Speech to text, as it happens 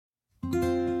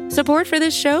Support for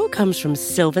this show comes from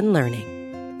Sylvan Learning.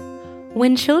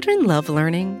 When children love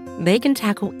learning, they can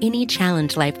tackle any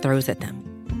challenge life throws at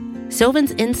them.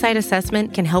 Sylvan's Insight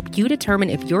Assessment can help you determine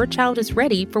if your child is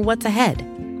ready for what's ahead.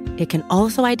 It can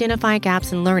also identify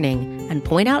gaps in learning and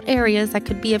point out areas that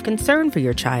could be of concern for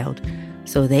your child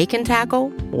so they can tackle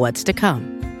what's to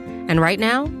come. And right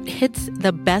now, it's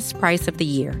the best price of the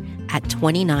year at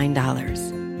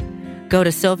 $29. Go to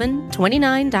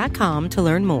sylvan29.com to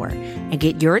learn more and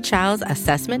get your child's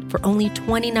assessment for only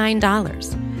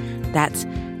 $29. That's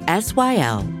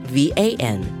SYLVAN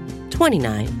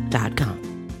 29.com.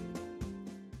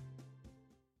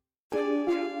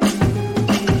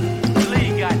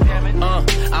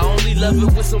 Love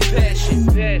it with some passion.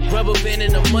 Rubber band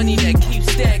and the money that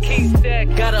keeps stacking.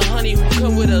 Got a honey who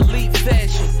come with elite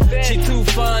fashion. She too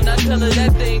fine, I tell her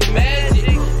that thing magic.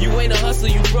 You ain't a hustler,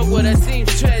 you broke, well that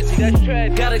seems tragic.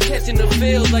 Got her catching the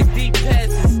field like deep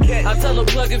passes. I tell her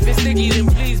plug if it's sticky, then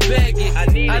please bag it.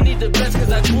 I need the best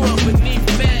cause I grew up beneath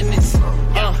madness.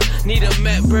 Need a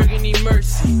matte burgundy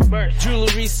mercy.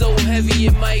 Jewelry so heavy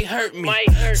it might hurt me.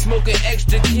 Smoking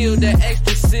extra kill, that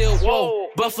extra seal. Whoa.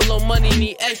 Buffalo money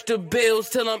need extra bills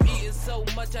till I'm eating so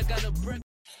much I gotta break.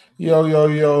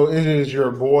 Yo, it is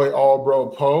your boy All Bro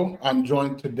Poe. I'm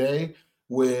joined today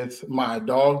with my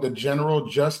dog, the General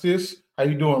Justus. How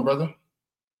you doing, brother?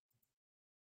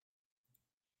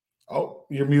 Oh,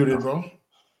 you're muted, bro.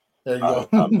 There you go.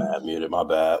 I'm mad muted. My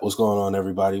bad. What's going on,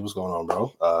 everybody? What's going on,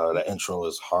 bro? The intro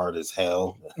is hard as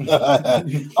hell. I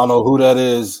don't know who that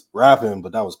is rapping,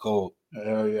 but that was cold.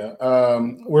 Hell yeah.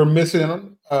 We're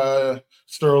missing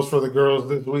Sturls for the girls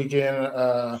this weekend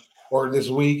or this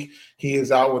week. He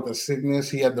is out with a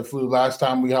sickness. He had the flu last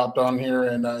time we hopped on here,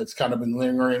 and it's kind of been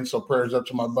lingering. So prayers up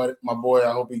to my boy.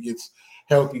 I hope he gets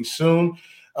healthy soon.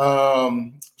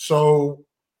 So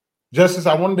Justus,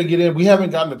 I wanted to get in. We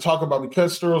haven't gotten to talk about,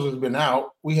 because Sturls has been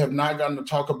out, we have not gotten to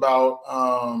talk about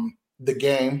the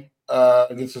game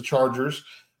against the Chargers.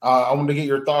 I wanted to get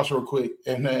your thoughts real quick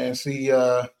and see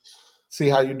how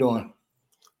you're doing.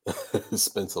 It's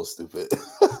been so stupid.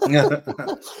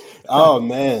 Oh,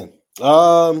 man.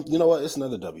 You know what? It's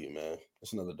another W, man.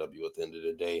 It's another W at the end of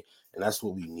the day, and that's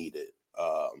what we needed.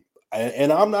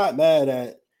 And I'm not mad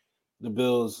at the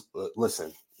Bills.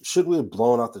 Listen, should we have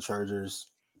blown out the Chargers?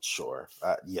 Sure.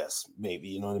 Yes, maybe.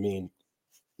 You know what I mean?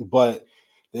 But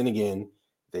then again,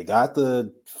 they got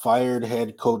the fired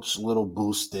head coach little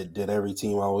boost that every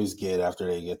team always get after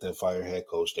they get their fired head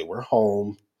coach. They were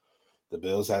home. The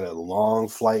Bills had a long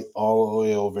flight all the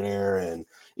way over there. And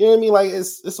you know what I mean? Like,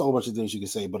 it's a whole bunch of things you can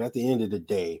say. But at the end of the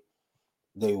day,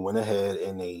 they went ahead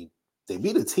and they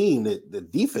beat a team that the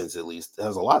defense, at least,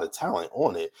 has a lot of talent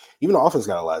on it. Even the offense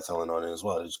got a lot of talent on it as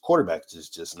well. His quarterback is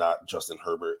just not Justin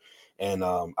Herbert. And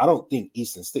I don't think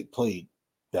Easton Stick played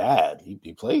bad.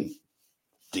 He played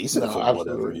decent for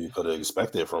whatever you could have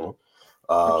expected from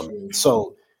him.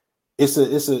 So it's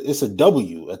a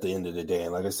W at the end of the day.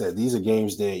 And like I said, these are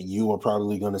games that you are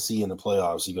probably going to see in the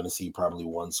playoffs. You're going to see probably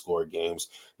one score games,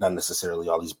 not necessarily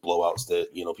all these blowouts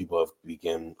that people have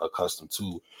become accustomed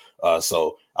to.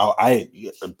 So I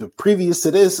previous to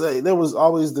this, there was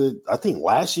always I think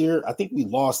last year, we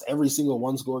lost every single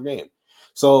one score game.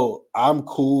 So I'm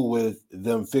cool with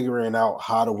them figuring out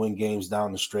how to win games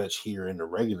down the stretch here in the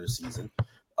regular season.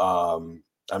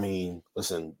 I mean,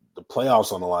 listen, the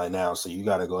playoffs on the line now, so you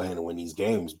got to go ahead and win these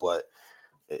games. But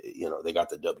they got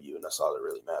the W, and that's all that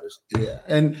really matters. Yeah,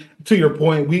 and to your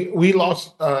point, we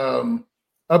lost up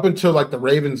until like the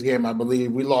Ravens game, I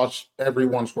believe. We lost every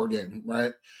one score game,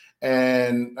 right?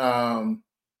 And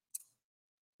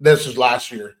this was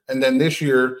last year, and then this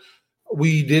year,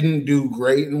 we didn't do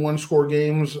great in one-score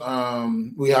games.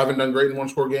 We haven't done great in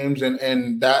one-score games,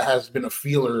 and that has been a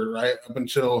feeler, right, up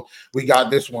until we got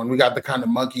this one. We got the kind of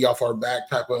monkey off our back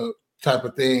type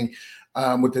of thing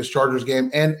with this Chargers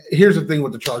game. And here's the thing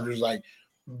with the Chargers. Like,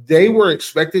 they were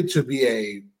expected to be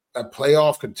a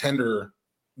playoff contender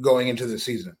going into the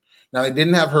season. Now, they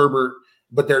didn't have Herbert,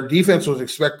 but their defense was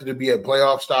expected to be a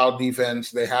playoff-style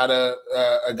defense. They had a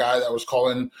guy that was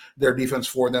calling their defense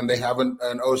for them. They have an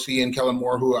OC in Kellen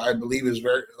Moore, who I believe is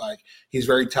he's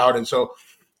very touted. So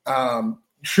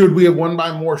should we have won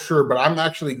by more? Sure, but I'm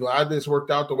actually glad this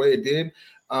worked out the way it did.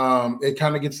 It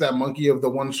kind of gets that monkey of the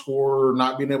one score,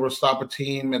 not being able to stop a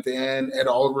team at the end. Ed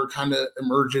Oliver kind of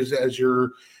emerges as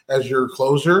your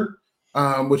closer,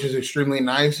 which is extremely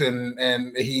nice,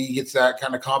 and he gets that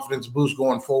kind of confidence boost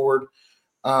going forward.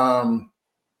 I'm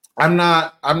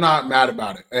not mad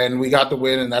about it, and we got the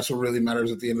win, and that's what really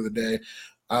matters at the end of the day.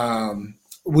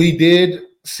 We did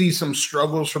see some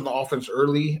struggles from the offense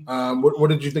early. What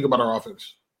did you think about our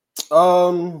offense?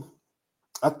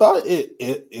 I thought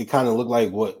it kind of looked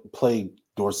like what played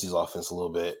Dorsey's offense a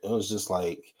little bit. It was just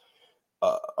like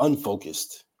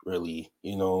unfocused, really.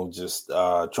 Just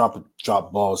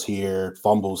drop balls here,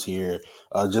 fumbles here,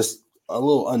 just a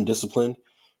little undisciplined,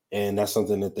 and that's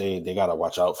something that they got to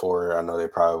watch out for. I know they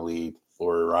probably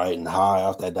were riding high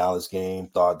off that Dallas game,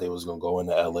 thought they was gonna go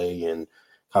into LA and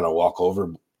kind of walk all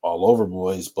over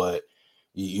boys, but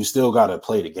you still got to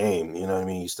play the game. You know what I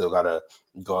mean? You still got to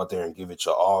go out there and give it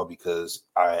your all, because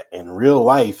in real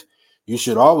life, you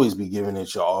should always be giving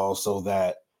it your all so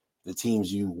that the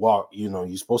teams you're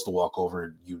supposed to walk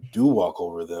over, you do walk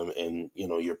over them, and,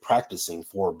 you're practicing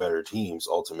for better teams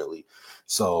ultimately.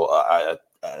 So I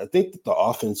think that the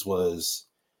offense was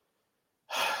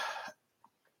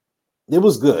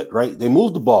good, right? They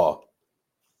moved the ball.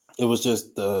 It was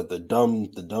just the dumb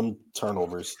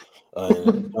turnovers,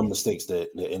 dumb mistakes that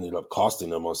ended up costing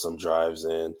them on some drives,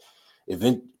 and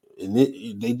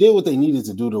they did what they needed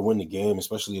to do to win the game,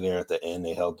 especially there at the end.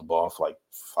 They held the ball for like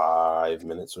 5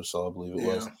 minutes or so, I believe it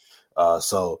was.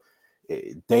 So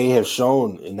they have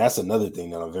shown, and that's another thing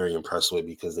that I'm very impressed with,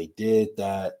 because they did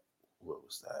that. What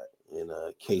was that? In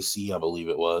KC, I believe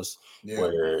it was,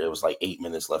 where it was like 8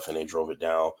 minutes left and they drove it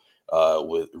down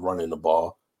with running the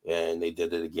ball. And they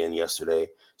did it again yesterday.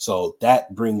 So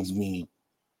that brings me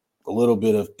a little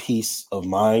bit of peace of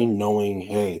mind, knowing,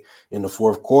 hey, in the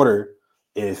fourth quarter,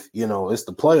 if, it's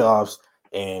the playoffs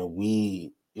and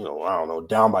we, I don't know,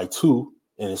 down by 2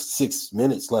 and it's 6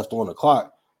 minutes left on the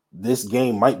clock, this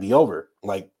game might be over.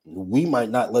 Like, we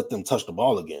might not let them touch the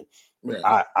ball again.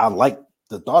 Yeah. I like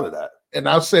the thought of that. And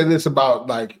I'll say this about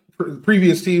like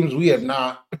previous teams, we have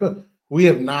not had that. We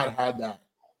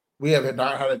have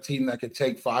not had a team that could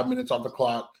take 5 minutes off the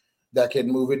clock, that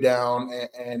can move it down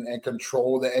and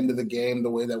control the end of the game the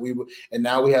way that we would. And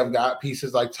now we have got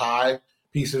pieces like Ty,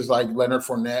 pieces like Leonard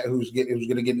Fournette, who's going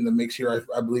to get in the mix here,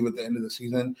 I believe, at the end of the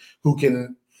season, who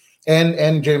can,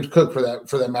 and James Cook for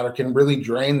that matter, can really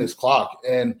drain this clock.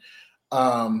 And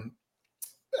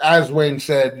as Wayne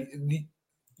said,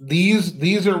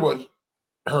 these are what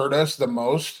hurt us the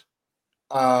most.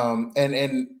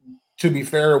 And to be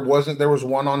fair, there was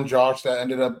one on Josh that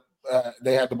ended up,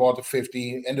 they had the ball to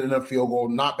 50, ended in a field goal,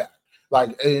 not bad.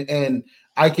 And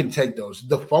I can take those.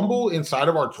 The fumble inside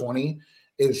of our 20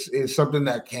 is something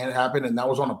that can happen, and that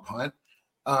was on a punt.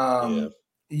 Those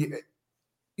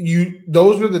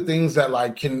are the things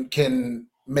that can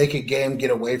make a game get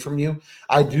away from you.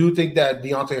 I do think that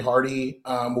Deontay Hardy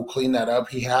will clean that up.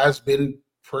 He has been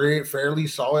fairly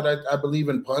solid, I believe,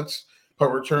 in punts.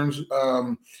 Punt returns.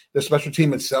 The special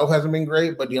team itself hasn't been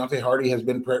great, but Deontay Hardy has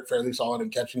been fairly solid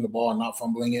in catching the ball and not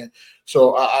fumbling it.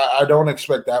 So I don't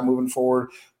expect that moving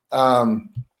forward.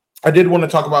 I did want to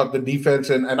talk about the defense,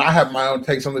 and I have my own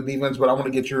takes on the defense, but I want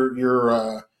to get your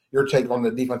take on the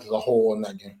defense as a whole in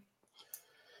that game.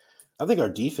 I think our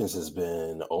defense has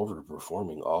been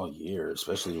overperforming all year,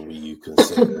 especially when you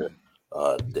consider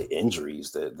the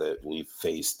injuries that we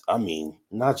faced. I mean,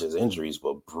 not just injuries,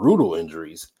 but brutal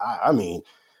injuries. I mean,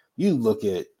 you look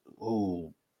at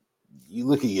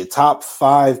your top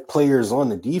 5 players on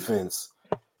the defense,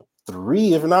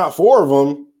 3, if not 4 of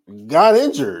them, got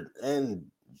injured, and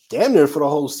damn near for the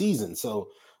whole season. So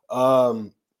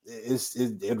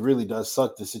it really does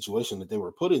suck, the situation that they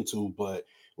were put into. But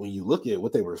when you look at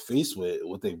what they were faced with,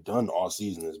 what they've done all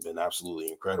season has been absolutely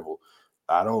incredible.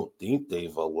 I don't think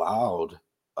they've allowed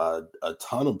a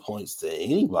ton of points to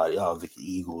anybody. The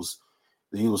Eagles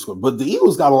scored, but the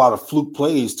Eagles got a lot of fluke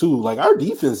plays too. Like, our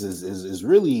defense is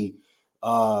really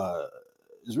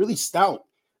stout.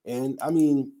 And I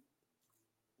mean,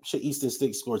 should Easton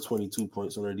Stick score 22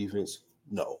 points on our defense?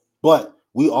 No, but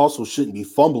we also shouldn't be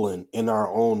fumbling in our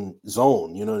own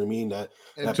zone. You know what I mean? To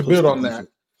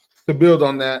build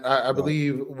on that, I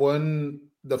believe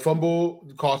the fumble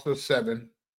cost us 7.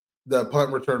 The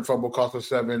punt return fumble cost us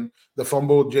 7. The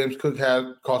fumble James Cook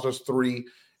had cost us 3.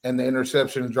 And the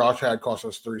interception Josh had cost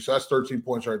us 3. So that's 13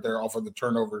 points right there off of the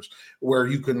turnovers, where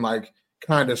you can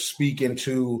kind of speak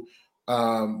into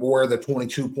where the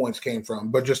 22 points came from.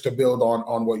 But just to build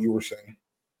on what you were saying.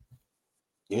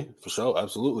 Yeah, for sure.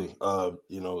 Absolutely.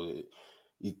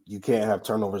 You can't have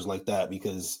turnovers like that,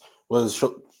 because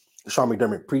Sean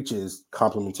McDermott preaches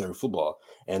complementary football,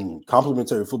 and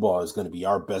complementary football is going to be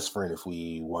our best friend if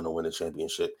we want to win a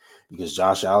championship, because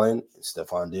Josh Allen,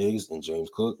 Stephon Diggs, and James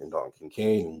Cook, and Dalton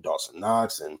Kincaid, and Dawson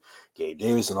Knox, and Gabe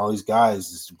Davis, and all these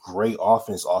guys, this great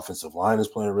offensive line is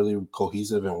playing really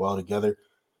cohesive and well together.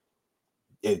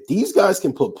 If these guys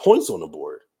can put points on the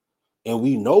board, and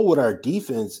we know what our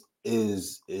defense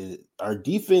is our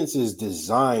defense is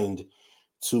designed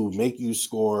to make you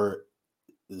score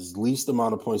as least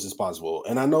amount of points as possible.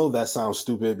 And I know that sounds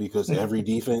stupid because every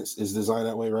defense is designed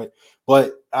that way, right?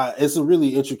 But it's a really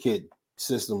intricate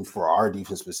system for our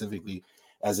defense specifically,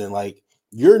 as in, like,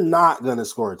 you're not going to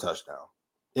score a touchdown.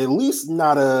 At least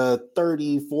not a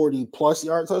 30, 40 plus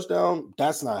yard touchdown.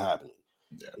 That's not happening.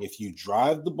 Yeah. If you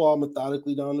drive the ball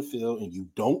methodically down the field and you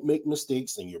don't make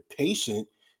mistakes and you're patient,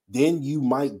 then you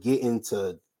might get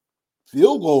into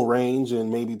field goal range and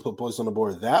maybe put points on the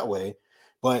board that way.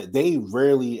 But they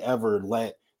rarely ever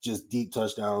let just deep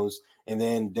touchdowns. And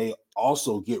then they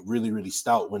also get really, really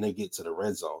stout when they get to the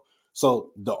red zone.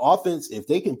 So the offense, if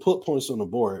they can put points on the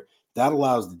board, that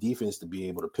allows the defense to be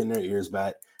able to pin their ears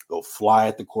back, go fly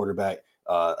at the quarterback,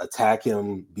 attack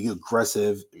him, be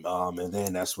aggressive, and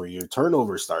then that's where your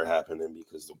turnovers start happening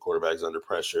because the quarterback's under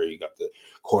pressure. You got the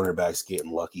cornerbacks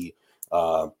getting lucky,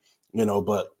 but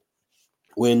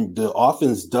when the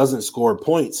offense doesn't score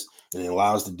points and it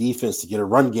allows the defense to get a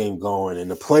run game going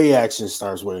and the play action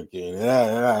starts working,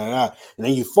 and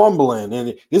then you fumbling,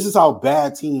 and this is how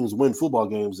bad teams win football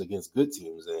games against good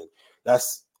teams, and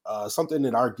that's something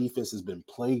that our defense has been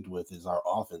plagued with is our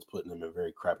offense putting them in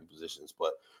very crappy positions.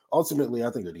 But ultimately, I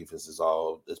think our defense is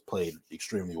played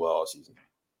extremely well all season.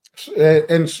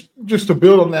 And just to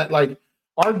build on that, like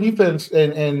our defense,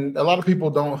 and a lot of people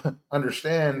don't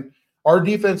understand, our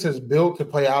defense is built to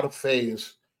play out of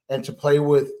phase and to play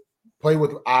with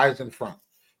eyes in front.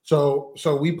 So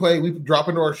we drop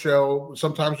into our shell.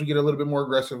 Sometimes we get a little bit more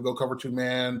aggressive, go cover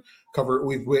 2-man, cover.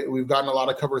 We've gotten a lot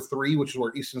of cover 3, which is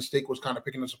where Easton Stick was kind of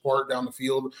picking us apart down the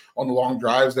field on the long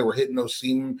drives. They were hitting those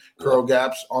seam curl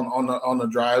gaps on the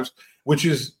drives, which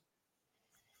is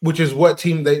what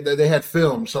team they had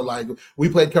filmed. So like we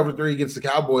played cover 3 against the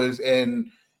Cowboys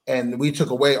and we took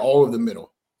away all of the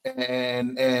middle,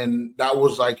 and that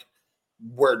was like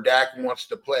where Dak wants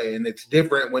to play. And it's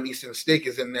different when Easton Stick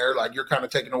is in there. Like you're kind of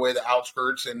taking away the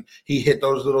outskirts and he hit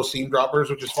those little seam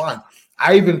droppers, which is fine.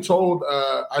 I even told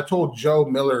Joe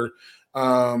Miller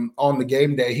on the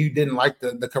game day, he didn't like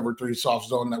the cover 3 soft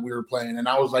zone that we were playing. And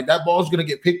I was like, that ball is going to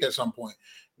get picked at some point.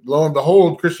 Lo and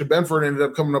behold, Christian Benford ended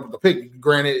up coming up with the pick.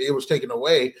 Granted, it was taken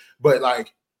away, but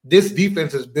like this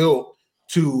defense is built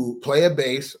to play a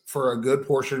base for a good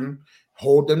portion,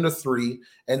 hold them to 3,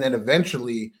 and then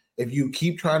eventually if you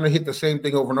keep trying to hit the same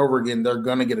thing over and over again, they're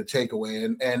going to get a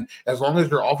takeaway. And as long as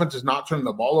your offense is not turning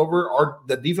the ball over,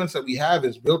 the defense that we have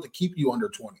is built to keep you under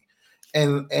 20.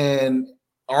 And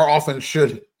our offense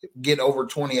should get over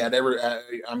 20 in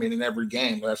every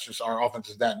game. That's just our offense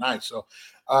is that nice. So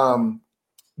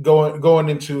going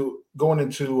into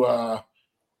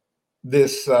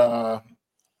this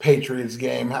Patriots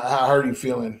game, how are you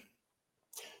feeling?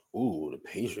 Ooh, the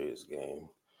Patriots game.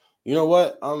 You know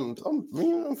what? I'm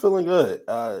feeling good.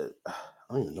 I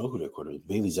don't even know who their quarterback.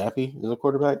 Bailey Zappi is a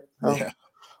quarterback. Oh. Yeah.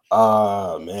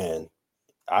 Man,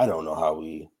 I don't know how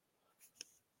we.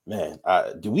 Man,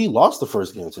 we lost the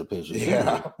first game to the Patriots?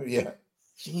 Yeah.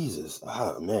 Jesus,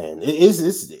 man,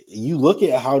 it's you look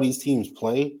at how these teams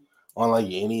play on like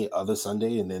any other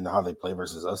Sunday, and then how they play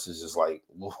versus us is just like,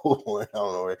 whoa, I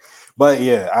don't know. But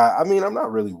yeah, I mean, I'm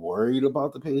not really worried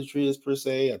about the Patriots per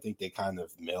se. I think they kind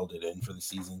of mailed it in for the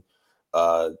season.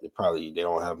 They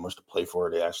don't have much to play for.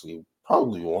 They actually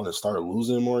probably want to start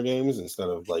losing more games instead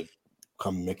of like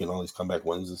making all these comeback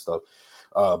wins and stuff.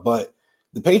 But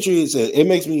the Patriots, it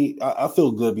makes me I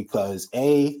feel good because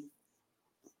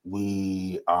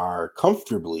we are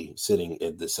comfortably sitting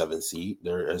at the 7th seed.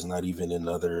 There is not even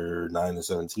another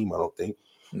 9-7 team, I don't think.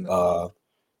 No.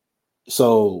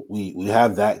 So we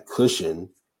have that cushion.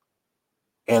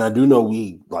 And I do know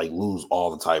we like lose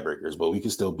all the tiebreakers, but we can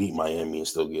still beat Miami and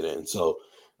still get in. So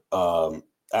not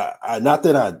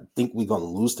that I think we're going to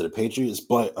lose to the Patriots,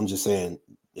 but I'm just saying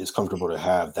it's comfortable to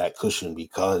have that cushion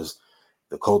because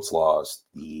the Colts lost.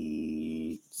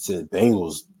 The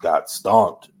Bengals got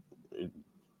stomped.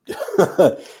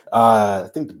 I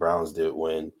think the Browns did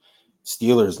win.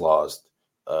 Steelers lost.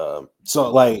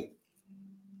 So like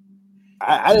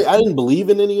I didn't believe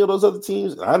in any of those other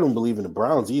teams. I don't believe in the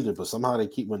Browns either, but somehow they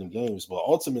keep winning games. But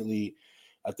ultimately,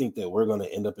 I think that we're going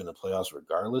to end up in the playoffs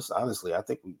regardless. Honestly, I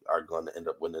think we are going to end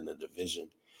up winning the division.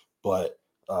 But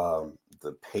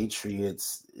the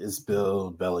Patriots is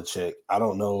Bill Belichick. I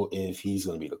don't know if he's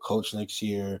going to be the coach next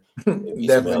year.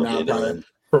 Definitely not.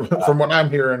 From what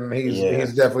I'm hearing,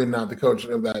 he's definitely not the coach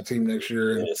of that team next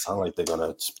year. And it sounds like they're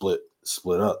going to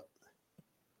split up.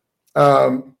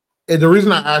 And the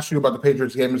reason I asked you about the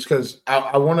Patriots game is because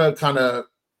I want to kind of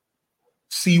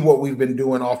see what we've been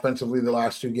doing offensively the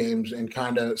last 2 games and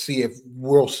kind of see if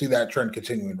we'll see that trend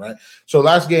continuing, right? So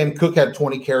last game, Cook had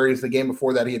 20 carries. The game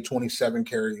before that, he had 27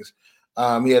 carries.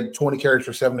 He had 20 carries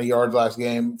for 70 yards last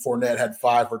game. Fournette had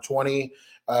 5 for 20.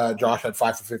 Josh had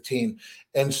 5 for 15.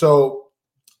 And so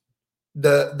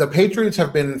the Patriots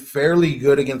have been fairly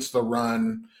good against the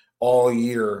run all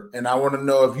year. And I want to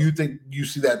know if you think you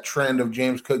see that trend of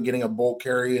James Cook getting a bulk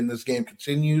carry in this game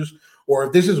continues, or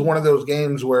if this is one of those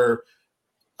games where,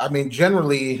 I mean,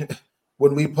 generally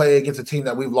when we play against a team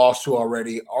that we've lost to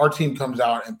already, our team comes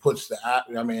out and puts the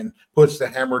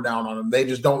hammer down on them. They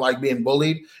just don't like being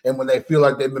bullied. And when they feel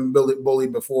like they've been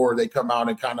bullied before, they come out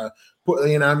and kind of put,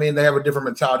 they have a different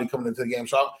mentality coming into the game.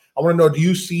 So I want to know, do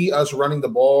you see us running the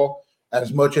ball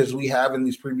as much as we have in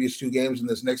these previous 2 games in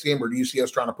this next game, or do you see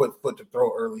us trying to put foot to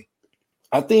throw early?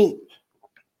 I think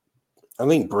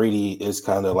Brady is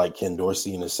kind of like Ken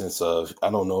Dorsey in the sense of, I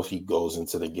don't know if he goes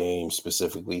into the game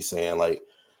specifically saying like,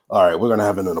 all right, we're going to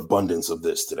have an abundance of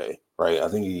this today, right? I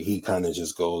think he kind of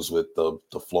just goes with the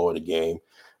flow of the game.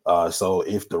 So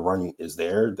if the run is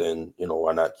there, then,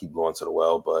 why not keep going to the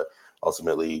well? But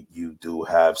ultimately, you do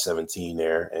have 17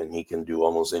 there, and he can do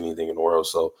almost anything in the world.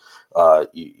 So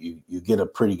you get a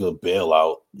pretty good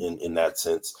bailout in that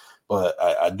sense. But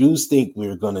I do think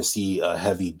we're going to see a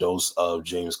heavy dose of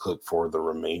James Cook for the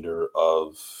remainder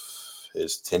of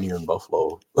his tenure in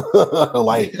Buffalo.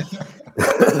 I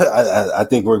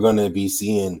think we're going to be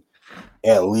seeing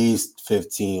at least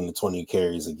 15 to 20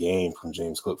 carries a game from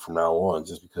James Cook from now on,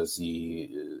 just because he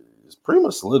is pretty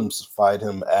much solidified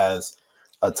him as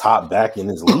a top back in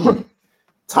his league.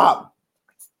 Top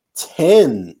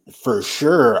 10 for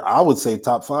sure. I would say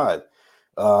top 5.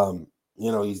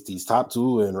 He's top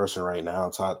 2 in rushing right now,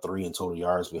 top 3 in total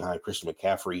yards behind Christian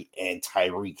McCaffrey and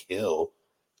Tyreek Hill.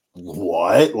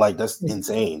 What? Like, that's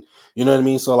insane. You know what I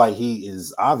mean? So, like, he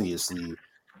is obviously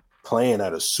playing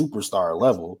at a superstar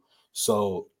level.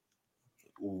 So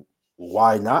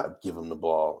why not give him the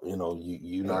ball?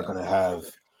 You're not going to have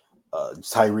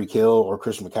Tyreek Hill or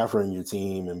Christian McCaffrey in your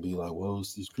team and be like, well,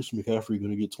 is Christian McCaffrey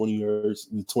going to get 20 yards,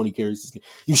 20 carries?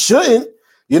 You shouldn't.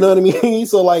 You know what I mean?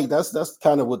 So, like, that's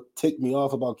kind of what ticked me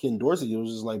off about Ken Dorsey. It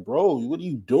was just like, bro, what are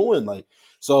you doing? Like,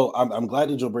 so I'm glad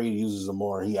that Joe Brady uses him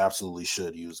more. He absolutely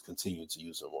should continue to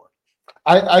use him more.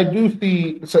 I do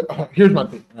see. So here's my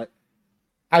thing. Right?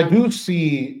 I do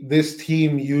see this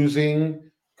team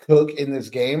using Cook in this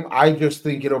game. I just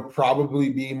think it'll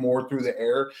probably be more through the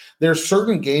air. There's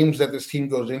certain games that this team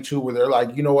goes into where they're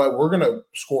like, you know what, we're going to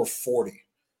score 40.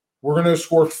 We're going to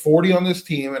score 40 on this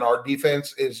team, and our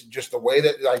defense is just the way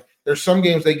that, like, there's some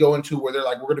games they go into where they're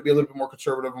like, we're going to be a little bit more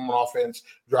conservative on offense,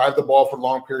 drive the ball for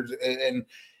long periods,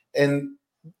 and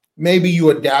maybe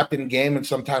you adapt in game, and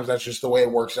sometimes that's just the way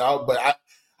it works out. But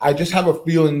I just have a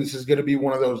feeling this is going to be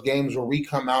one of those games where we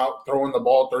come out throwing the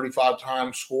ball 35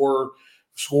 times, score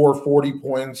 40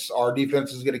 points. Our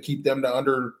defense is going to keep them to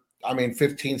under,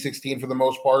 15, 16 for the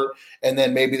most part, and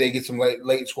then maybe they get some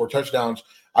late score touchdowns.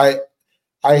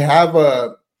 I have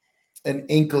an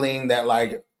inkling that,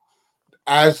 like,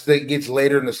 as it gets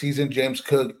later in the season, James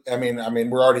Cook,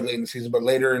 we're already late in the season, but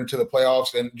later into the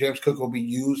playoffs, and James Cook will be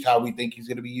used how we think he's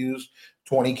going to be used,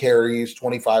 20 carries,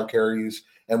 25 carries,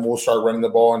 and we'll start running the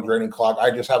ball and draining clock.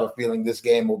 I just have a feeling this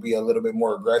game will be a little bit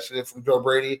more aggressive from Joe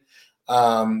Brady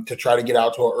to try to get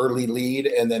out to an early lead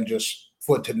and then just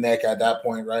foot to neck at that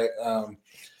point, right?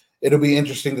 It'll be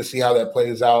interesting to see how that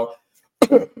plays out.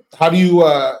 How do you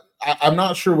I'm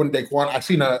not sure when Daquan. I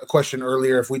seen a question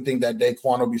earlier if we think that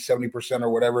Daquan will be 70% or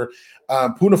whatever.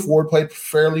 Poona Ford played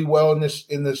fairly well in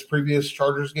this previous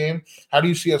Chargers game. How do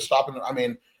you see us stopping?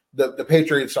 The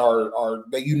Patriots are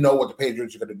that, what the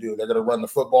Patriots are going to do. They're going to run the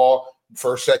football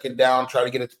first, second down, try to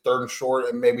get it to third and short,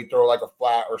 and maybe throw like a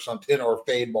flat or something or a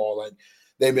fade ball. Like,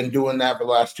 they've been doing that for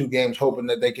the last 2 games, hoping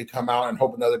that they could come out and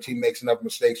hoping the other team makes enough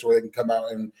mistakes where they can come out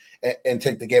and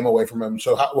take the game away from them.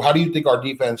 So how do you think our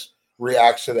defense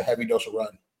reacts to the heavy dose of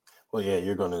run? Well, yeah,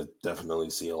 you're going to definitely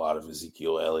see a lot of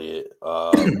Ezekiel Elliott.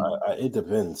 It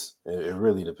depends. It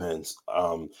really depends.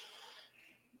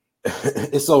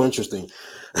 It's so interesting.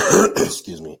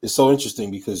 Excuse me. It's so interesting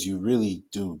because you really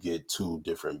do get 2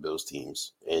 different Bills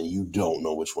teams, and you don't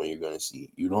know which one you're going to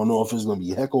see. You don't know if it's going to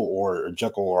be Heckle or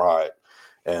Jekyll or Hyde.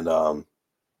 And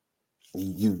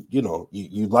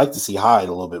you'd like to see Hyde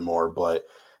a little bit more, but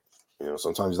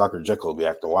sometimes Dr. Jekyll will be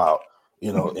acting wild.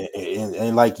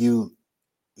 And like you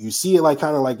see it like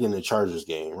kind of like in the Chargers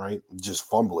game, right? Just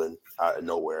fumbling out of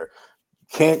nowhere.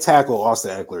 Can't tackle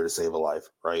Austin Eckler to save a life,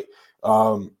 right?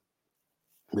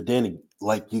 But then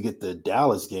like you get the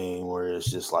Dallas game where it's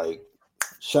just like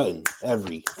shutting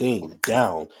everything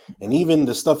down. And even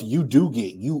the stuff you do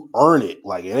get, you earn it.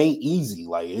 Like, it ain't easy.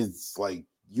 Like, it's like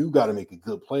you got to make a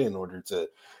good play in order to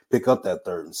pick up that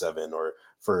 3rd and 7 or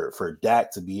for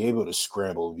Dak to be able to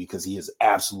scramble because he has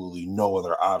absolutely no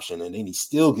other option, and then he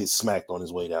still gets smacked on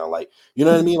his way down. Like, you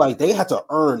know what I mean? Like, they had to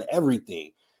earn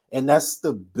everything. And that's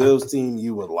the Bills team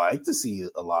you would like to see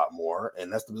a lot more.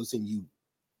 And that's the Bills team you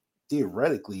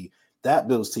theoretically, that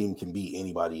Bills team can beat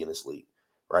anybody in this league,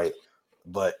 right?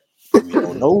 But we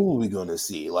don't know who we're going to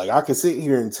see. Like, I can sit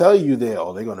here and tell you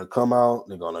that, they're going to come out,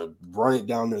 they're going to run it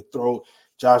down their throat.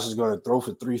 Josh is going to throw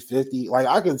for 350. Like,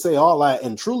 I can say all that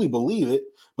and truly believe it.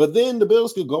 But then the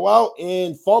Bills could go out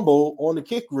and fumble on the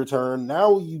kick return.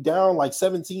 Now you down like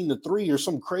 17-3 or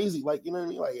some crazy, like, you know what I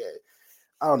mean? Like,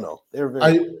 I don't know. They're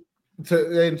very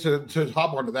to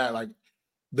hop onto that, like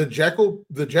the Jekyll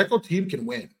team can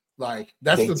win. Like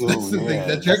that's the thing.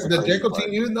 The Jekyll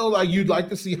team, even though like you'd like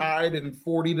to see Hyde in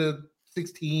 40-16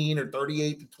 or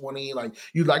 38-20, like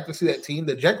you'd like to see that team.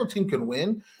 The Jekyll team can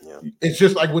win. Yeah. It's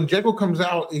just like when Jekyll comes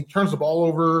out, he turns the ball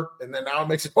over, and then now it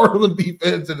makes it hard on the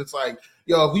defense. And it's like,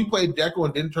 if we played Jekyll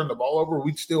and didn't turn the ball over,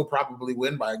 we'd still probably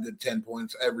win by a good 10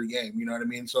 points every game. You know what I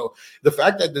mean? So the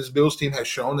fact that this Bills team has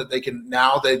shown that they can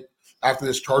now that. After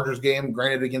this Chargers game,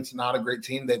 granted against not a great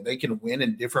team, that they can win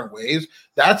in different ways.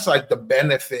 That's like the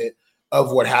benefit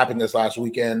of what happened this last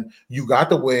weekend. You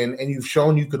got the win, and you've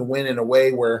shown you can win in a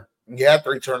way where you had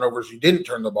 3 turnovers. You didn't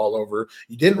turn the ball over.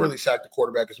 You didn't really sack the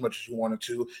quarterback as much as you wanted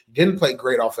to. You didn't play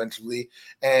great offensively,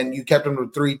 and you kept them to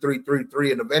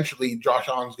 3-3-3-3. And eventually, Josh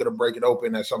Allen's going to break it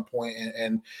open at some point.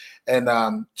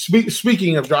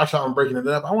 Speaking of Josh Allen breaking it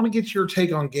up, I want to get your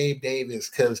take on Gabe Davis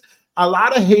because a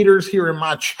lot of haters here in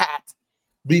my chat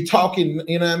be talking,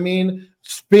 you know what I mean?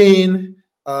 Spence,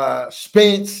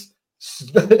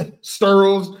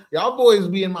 Sturls, y'all boys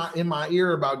be in my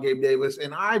ear about Gabe Davis,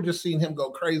 and I've just seen him go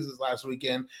crazy this last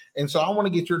weekend. And so I want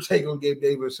to get your take on Gabe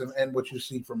Davis and what you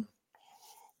see from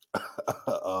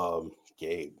him.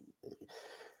 Gabe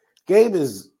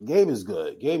is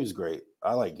good. Gabe is great.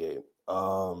 I like Gabe.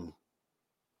 I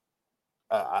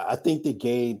think that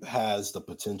Gabe has the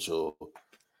potential.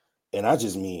 And I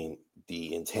just mean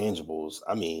the intangibles.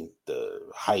 I mean the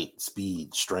height,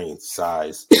 speed, strength,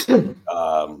 size.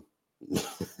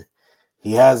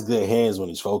 He has good hands when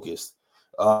he's focused.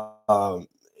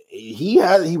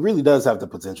 He really does have the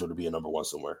potential to be a number one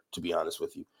somewhere, to be honest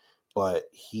with you. But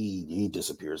he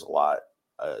disappears a lot.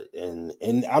 And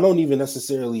I don't even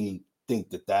necessarily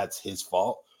think that that's his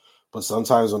fault. But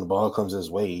sometimes when the ball comes his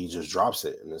way, he just drops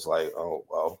it, and it's like, oh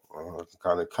well,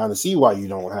 kind of see why you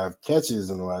don't have catches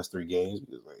in the last 3 games.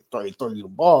 Because like throw you the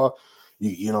ball,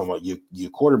 your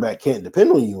quarterback can't depend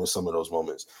on you in some of those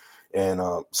moments. And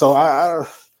so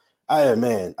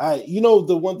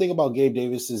the one thing about Gabe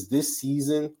Davis is this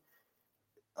season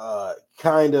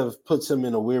kind of puts him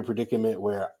in a weird predicament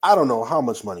where I don't know how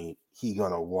much money he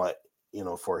gonna want,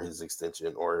 for his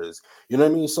extension or his, you know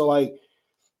what I mean? So like,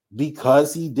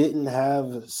 because he didn't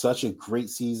have such a great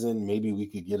season, maybe we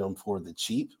could get him for the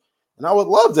cheap. And I would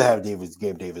love to have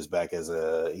Gabe Davis back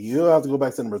you have to go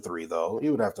back to number 3 though. He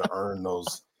would have to earn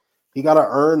those. He got to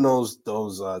earn those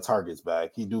targets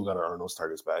back. He do got to earn those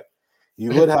targets back. You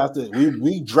would have to.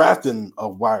 We drafting a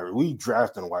wide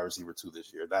receiver 2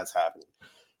 this year. That's happening.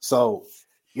 So,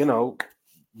 you're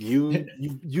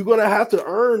gonna have to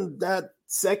earn that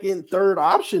second, third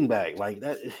option back like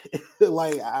that.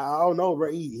 Like I don't know,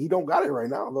 right? He don't got it right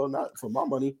now though. Not for my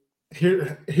money.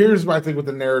 Here's my thing with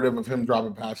the narrative of him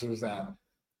dropping passes. That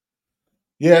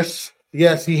yes,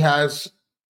 he has.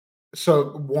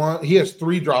 So he has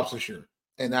 3 drops this year,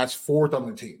 and that's 4th on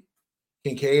the team.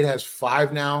 Kincaid has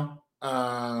 5 now.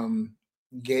 Dawson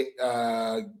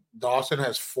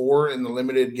has 4 in the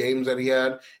limited games that he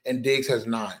had, and Diggs has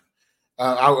 9.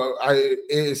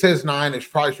 It says 9. It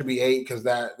probably should be 8 because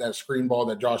that screen ball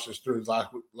that Josh just threw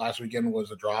last weekend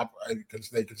was a drop. Because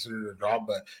they considered it a drop,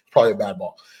 but it's probably a bad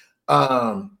ball.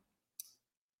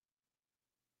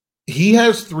 He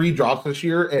has 3 drops this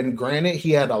year, and granted,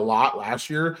 he had a lot last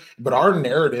year. But our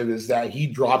narrative is that he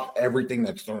dropped everything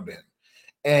that's thrown to him,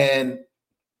 and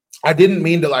I didn't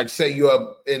mean to like set you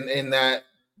up in that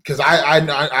because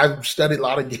I've studied a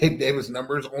lot of Gabe Davis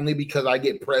numbers only because I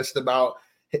get pressed about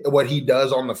what he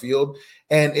does on the field.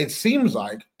 And it seems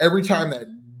like every time that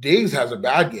Diggs has a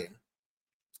bad game,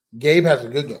 Gabe has a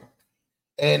good game.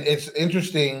 And it's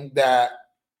interesting that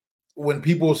when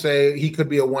people say he could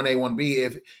be a 1A,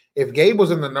 1B, if Gabe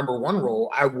was in the number 1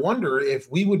 role, I wonder if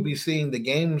we would be seeing the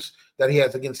games that he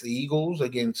has against the Eagles,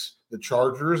 against the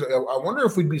Chargers. I wonder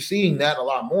if we'd be seeing that a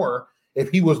lot more if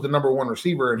he was the number 1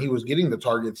 receiver and he was getting the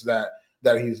targets that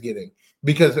he's getting.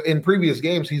 Because in previous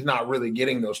games, he's not really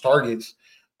getting those targets.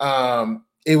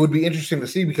 it would be interesting to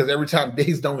see because every time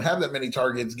Diggs don't have that many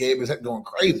targets, Gabe is going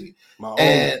crazy. My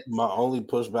only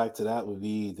pushback to that would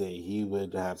be that he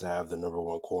would have to have the number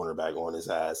one cornerback on his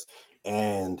ass,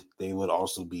 and they would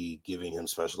also be giving him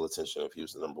special attention if he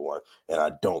was the number one. And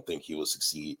I don't think he would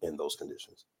succeed in those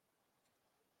conditions.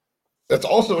 That's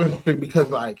also interesting because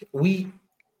like we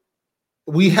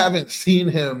haven't seen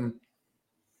him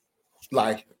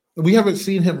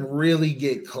really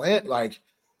get like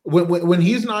when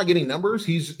he's not getting numbers,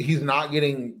 he's not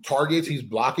getting targets, he's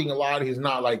blocking a lot. He's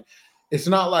not like it's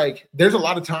not like there's a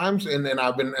lot of times and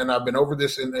I've been over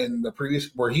this in the previous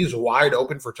where he's wide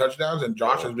open for touchdowns and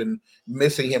Josh has been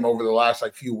missing him over the last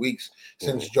like few weeks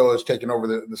since Joe has taken over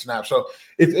the snap. So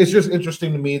it's just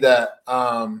interesting to me that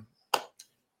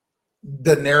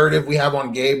the narrative we have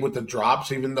on Gabe with the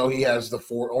drops, even though he has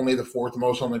only the fourth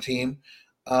most on the team.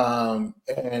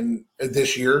 And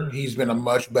this year he's been a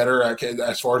much better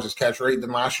as far as his catch rate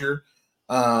than last year.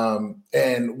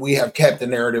 And we have kept the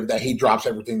narrative that he drops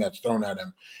everything that's thrown at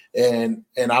him. And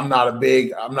I'm not a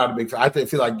big fan. I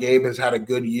feel like Gabe has had a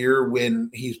good year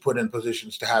when he's put in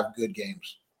positions to have good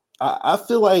games. I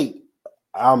feel like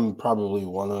I'm probably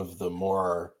one of the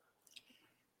more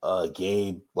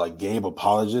Gabe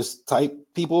apologist type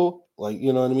people. Like,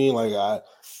 you know what I mean? Like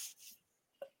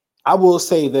I will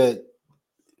say that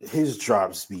his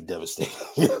drops be devastating.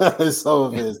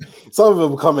 some of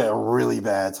them come at really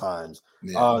bad times.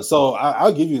 Yeah. So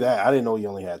I'll give you that. I didn't know he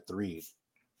only had 3.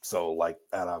 So like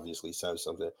that obviously says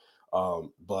something.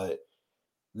 But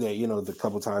the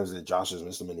couple times that Josh has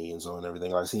missed him in the end zone and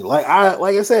everything I see, like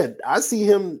I said, I see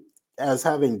him as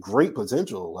having great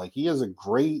potential. Like he has a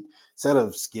great set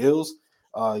of skills.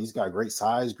 He's got great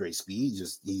size, great speed.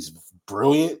 He's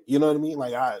brilliant. You know what I mean?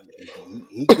 Like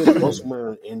he could go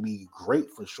somewhere and be great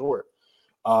for sure.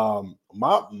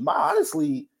 My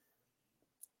honestly,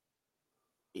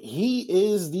 he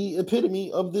is the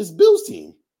epitome of this Bills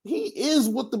team. He is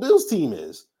what the Bills team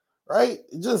is, right?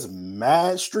 Just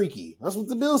mad streaky. That's what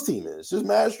the Bills team is. Just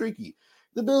mad streaky.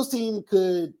 The Bills team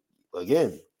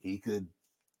he could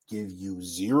give you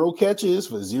 0 catches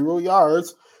for 0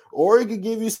 yards. Or he could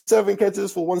give you 7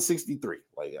 catches for 163.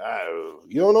 Like,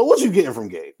 you don't know what you're getting from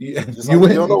Gabe. Yeah, you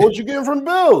don't know what you're getting from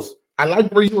Bills. I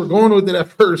like where you were going with it at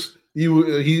first. He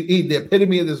the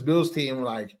epitome of this Bills team,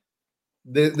 like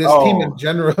this team in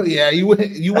general. Yeah, you went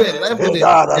left with it.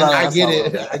 I get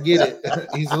it.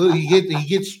 He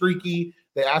gets streaky.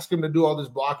 They ask him to do all this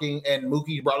blocking, and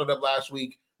Mookie brought it up last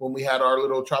week when we had our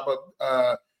little chop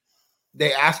up.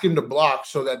 They ask him to block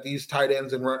so that these tight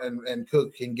ends and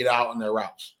Cook can get out on their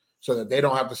routes, so that they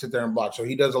don't have to sit there and block. So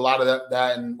he does a lot of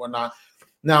that and whatnot.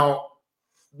 Now,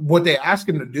 what they ask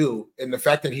him to do, and the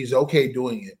fact that he's okay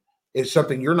doing it, is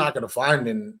something you're not going to find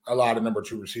in a lot of number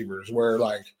 2 receivers, where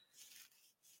like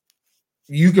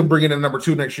you can bring in a number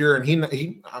 2 next year, and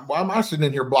he why am I sitting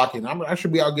in here blocking? I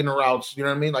should be out getting routes. You know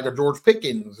what I mean? Like a George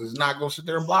Pickens is not going to sit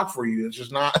there and block for you. It's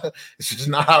just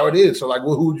not how it is. So like,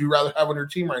 who would you rather have on your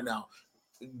team right now?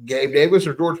 Gabe Davis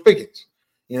or George Pickens?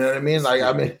 You know what I mean?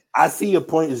 Like, I see your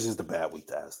point. It's just a bad week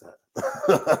to ask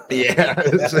that. Yeah.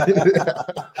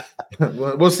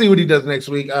 We'll see what he does next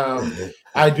week.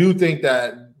 I do think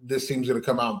that this team's going to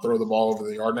come out and throw the ball over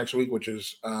the yard next week, which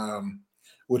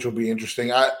will be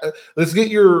interesting. Let's get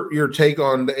your take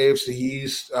on the AFC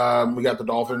East. We got the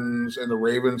Dolphins and the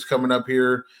Ravens coming up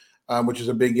here, which is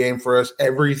a big game for us.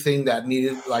 Everything that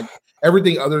needed, like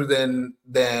everything other than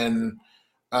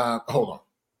hold on.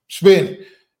 Spin.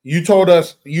 You told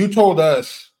us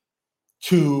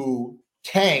to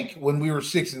tank when we were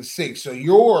 6-6. So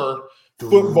your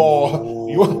football,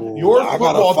 your I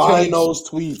football gotta find tanks, those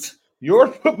tweets. Your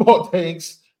football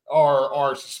tanks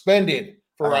are suspended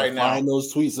for right now. Find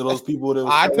those tweets of those people that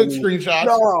I took screenshots.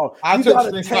 No, I took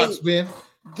screenshots, Spin.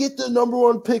 Get the number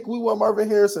 1 pick. We want Marvin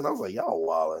Harrison. I was like, y'all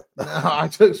wildin'. No, I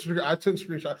took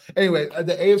screenshots. Anyway,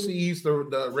 the AFC East,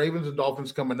 the Ravens and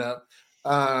Dolphins coming up.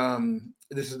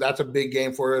 That's a big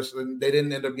game for us. They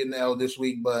didn't end up getting the L this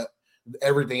week, but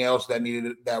everything else that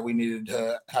we needed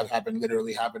to have happen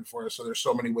literally happened for us. So there's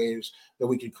so many ways that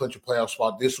we can clinch a playoff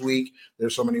spot this week.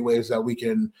 There's so many ways that we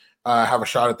can have a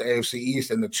shot at the AFC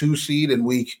East and the 2 seed in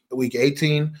week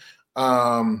 18.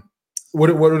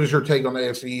 What is your take on the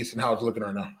AFC East and how it's looking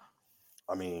right now?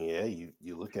 I mean, yeah,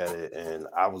 you look at it, and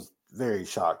I was very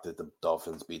shocked that the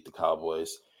Dolphins beat the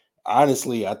Cowboys.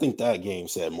 Honestly, I think that game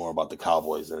said more about the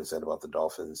Cowboys than it said about the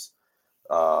Dolphins,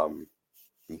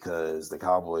 because the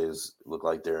Cowboys look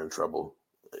like they're in trouble.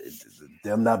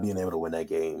 Them not being able to win that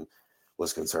game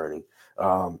was concerning.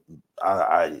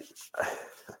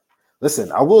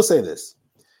 Listen, I will say this.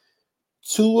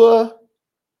 Tua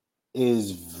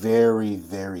is very,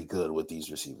 very good with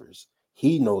these receivers.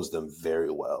 He knows them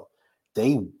very well.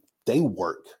 They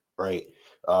work, right?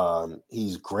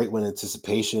 He's great with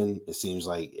anticipation. It seems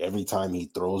like every time he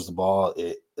throws the ball,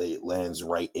 it lands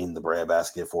right in the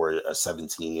breadbasket for a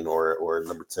 17 or a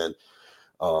number 10.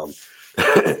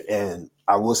 And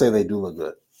I will say they do look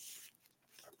good.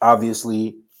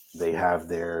 Obviously, they have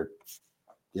their,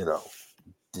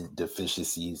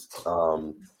 deficiencies.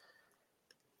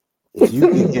 If you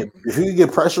can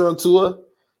get pressure on Tua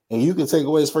and you can take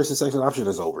away his first and second option,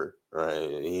 it's over. Right?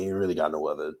 He ain't really got no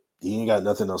other. He ain't got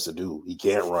nothing else to do. He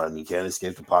can't run. He can't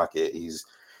escape the pocket. He's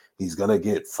gonna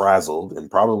get frazzled and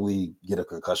probably get a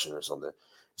concussion or something.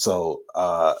 So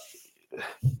I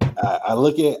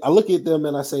look at them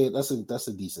and I say that's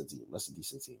a decent team. That's a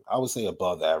decent team. I would say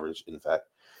above average, in fact.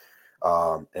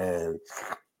 And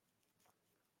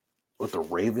what the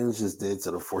Ravens just did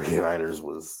to the 49ers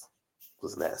was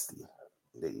nasty.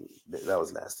 That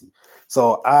was nasty.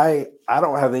 So I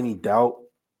don't have any doubt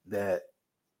that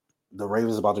the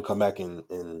Ravens about to come back and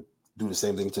do the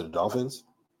same thing to the Dolphins.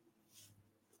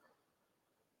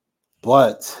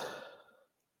 But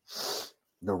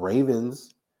the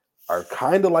Ravens are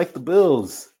kind of like the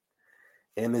Bills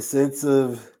in the sense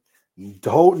of you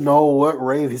don't know what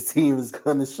Ravens team is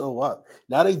going to show up.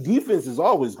 Now, their defense is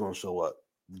always going to show up.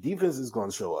 The defense is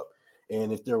going to show up.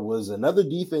 And if there was another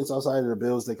defense outside of the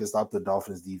Bills that could stop the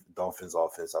Dolphins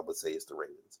offense, I would say it's the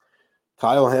Ravens.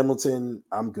 Kyle Hamilton,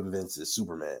 I'm convinced, is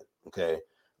Superman. Okay.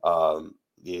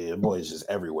 The boy is just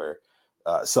everywhere.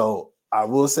 So I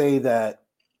will say that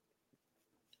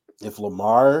if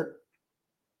Lamar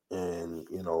and,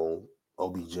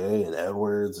 OBJ and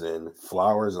Edwards and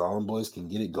Flowers and all them boys can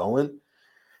get it going,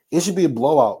 it should be a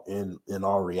blowout in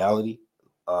all reality.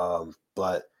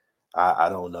 But I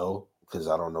don't know, because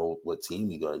I don't know what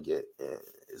team you're going to get.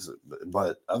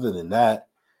 But other than that,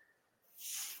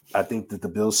 I think that the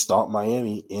Bills stomp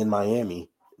Miami in Miami,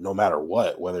 no matter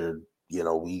what, whether,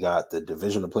 we got the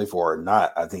division to play for or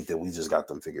not. I think that we just got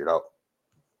them figured out.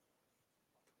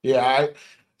 Yeah,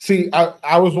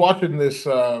 I was watching this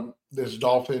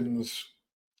Dolphins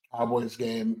Cowboys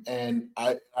game, and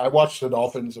I watched the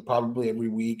Dolphins probably every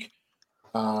week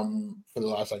for the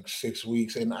last 6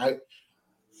 weeks, and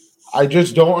I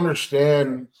just don't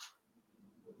understand.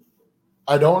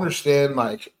 I don't understand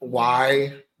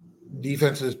why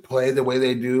defenses play the way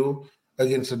they do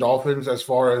against the Dolphins as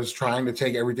far as trying to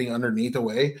take everything underneath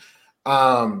away.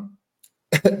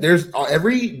 There's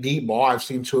every deep ball I've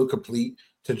seen Tua complete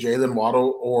to Jalen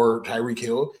Waddle or Tyreek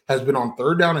Hill has been on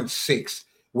 3rd down and 6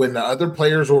 when the other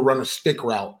players will run a stick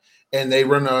route and they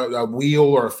run a wheel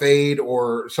or a fade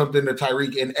or something to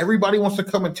Tyreek, and everybody wants to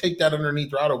come and take that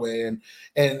underneath route away, and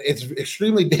it's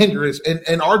extremely dangerous.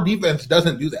 And our defense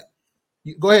doesn't do that.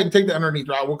 You go ahead and take the underneath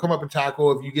route. We'll come up and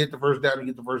tackle. If you get the first down, you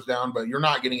get the first down, but you're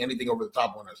not getting anything over the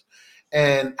top on us.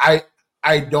 And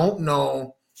I don't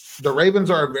know. The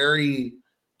Ravens are a very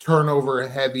turnover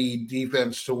heavy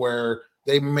defense to where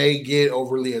they may get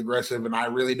overly aggressive, and I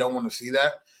really don't want to see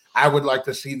that. I would like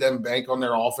to see them bank on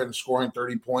their offense scoring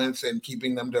 30 points and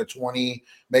keeping them to 20,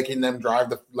 making them drive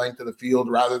the length of the field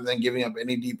rather than giving up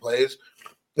any deep plays.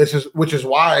 Which is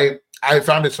why I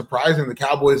found it surprising the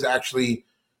Cowboys actually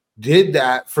did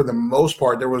that for the most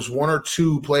part. There was 1 or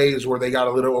 2 plays where they got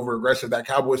a little over aggressive. That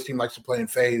Cowboys team likes to play in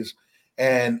phase,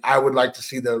 and I would like to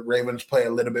see the Ravens play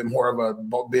a little bit more of a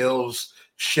Bills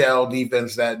shell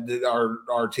defense that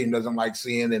our team doesn't like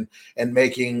seeing, and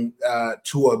making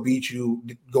Tua beat you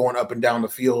going up and down the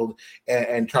field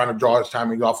and trying to draw his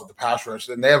timing off with the pass rush.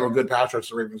 And they have a good pass rush,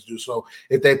 the Ravens do. So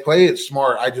if they play it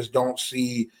smart, I just don't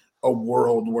see a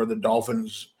world where the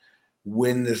Dolphins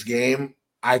win this game.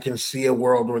 I can see a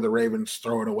world where the Ravens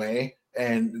throw it away,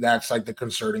 and that's the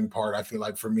concerning part. I feel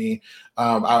like for me,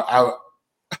 I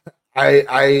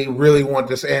really want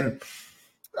this. And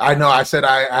I know I said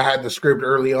I had the script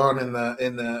early on in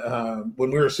the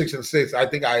when we were 6-6. I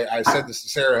think I said this to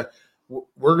Sarah.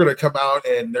 We're going to come out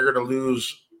and they're going to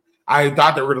lose. I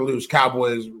thought they were going to lose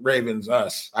Cowboys, Ravens,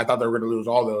 us. I thought they were going to lose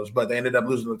all those, but they ended up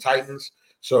losing the Titans.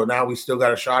 So now we still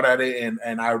got a shot at it,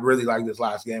 and I really like this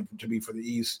last game to be for the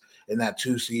East in that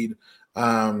 2 seed.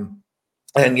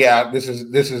 And yeah, this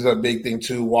is a big thing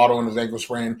too. Waddle and his ankle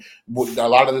sprain. A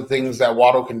lot of the things that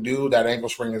Waddle can do, that ankle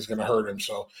sprain is going to hurt him.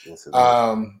 So,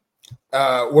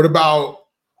 what about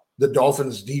the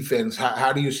Dolphins' defense?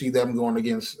 How do you see them going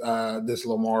against this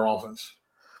Lamar offense?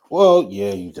 Well,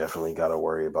 yeah, you definitely got to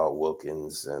worry about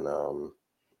Wilkins and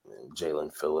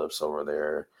Jalen Phillips over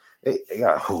there. They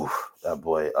got that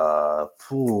boy,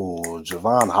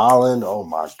 Javon Holland. Oh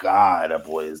my God, that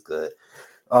boy is good.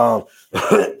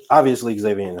 Obviously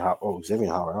Xavier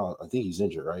Howard. I think he's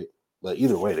injured, right? But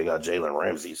either way, they got Jalen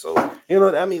Ramsey. So, you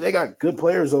know, I mean, they got good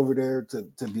players over there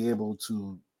to be able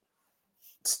to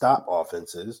stop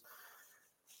offenses.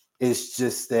 It's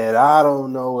just that I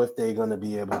don't know if they're going to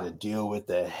be able to deal with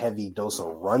the heavy dose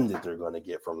of run that they're going to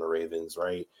get from the Ravens,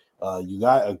 right? You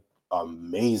got an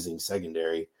amazing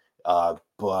secondary, but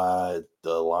the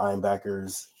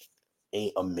linebackers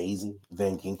ain't amazing.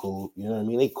 Van Ginkel, you know what I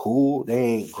mean? They cool. They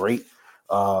ain't great.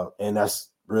 And that's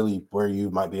really where you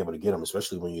might be able to get them,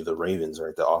 especially when you're the Ravens,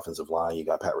 right? The offensive line, you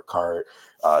got Pat Ricard,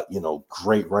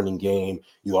 great running game.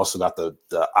 You also got the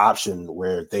option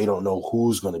where they don't know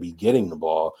who's going to be getting the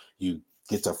ball. You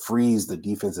get to freeze the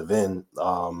defensive end.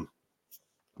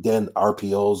 Then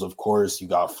RPOs, of course, you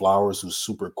got Flowers, who's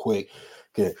super quick,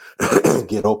 can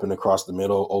get open across the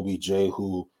middle. OBJ,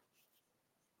 who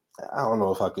I don't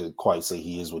know if I could quite say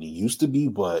he is what he used to be,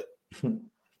 but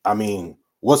I mean,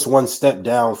 what's one step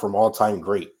down from all-time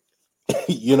great?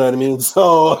 You know what I mean?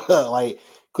 So, like,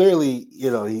 clearly,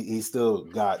 you know, he still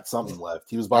got something left.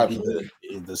 He was about to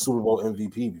be the Super Bowl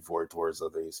MVP before he tore his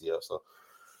other ACL. So,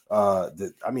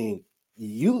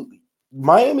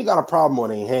 Miami got a problem on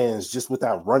their hands just with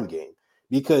that run game,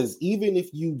 because even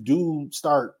if you do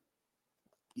start,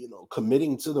 you know,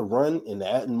 committing to the run and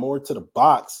adding more to the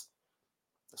box,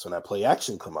 that's when that play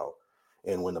action come out.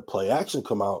 And when the play action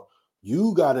come out,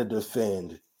 you got to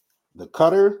defend the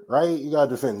cutter, right? You got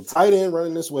to defend the tight end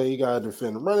running this way. You got to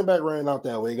defend the running back running out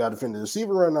that way. You got to defend the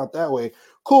receiver running out that way.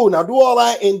 Cool. Now do all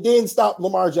that and then stop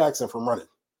Lamar Jackson from running.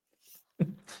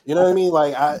 You know what I mean?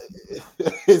 Like,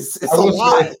 it's a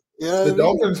lot. You know the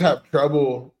Dolphins have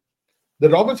trouble. The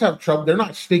Dolphins have trouble. They're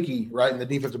not sticky, right, in the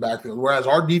defensive backfield, whereas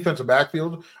our defensive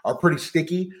backfield are pretty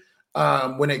sticky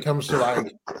when it comes to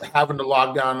like having to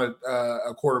lock down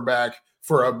a quarterback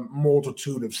for a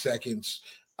multitude of seconds.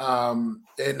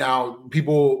 And now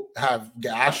people have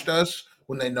gashed us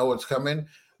when they know it's coming,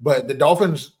 but the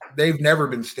Dolphins, they've never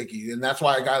been sticky. And that's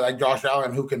why a guy like Josh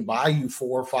Allen, who can buy you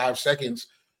 4 or 5 seconds,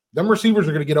 them receivers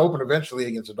are going to get open eventually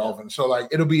against the Dolphins. So like,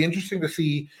 it'll be interesting to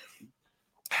see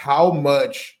how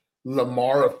much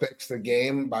Lamar affects the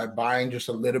game by buying just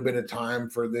a little bit of time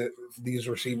for these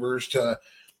receivers to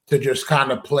just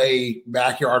kind of play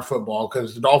backyard football,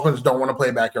 because the Dolphins don't want to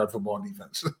play backyard football on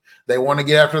defense. They want to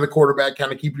get after the quarterback,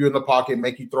 kind of keep you in the pocket,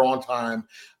 make you throw on time,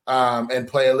 and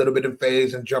play a little bit in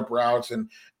phase and jump routes.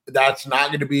 And that's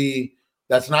not going to be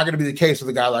the case with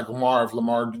a guy like Lamar if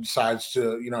Lamar decides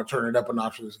to, you know, turn it up a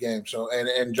notch for this game. So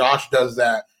and Josh does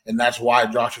that, and that's why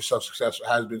Josh is so successful,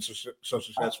 has been so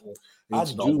successful.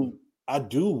 I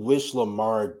do wish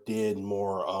Lamar did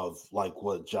more of like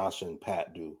what Josh and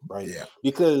Pat do, right? Yeah.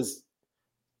 Because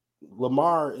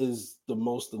Lamar is the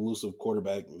most elusive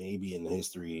quarterback maybe in the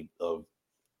history of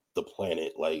the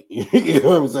planet. Like, you know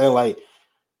what I'm saying? Like,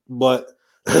 but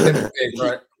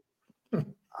right.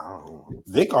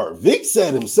 Vic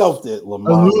said himself that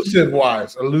Lamar elusive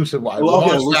wise. Okay, elusive wise,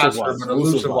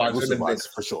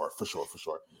 for sure.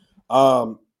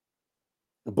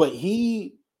 But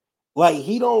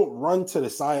he don't run to the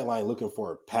sideline looking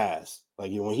for a pass.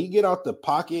 Like, when he get out the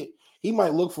pocket, he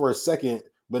might look for a second,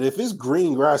 but if it's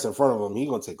green grass in front of him, he's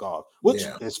gonna take off, which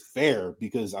is fair,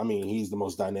 because I mean, he's the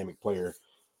most dynamic player,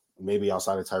 maybe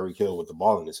outside of Tyreek Hill, with the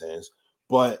ball in his hands.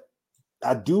 But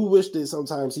I do wish that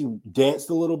sometimes he danced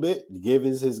a little bit, give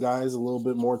his guys a little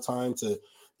bit more time to,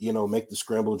 you know, make the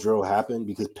scramble drill happen,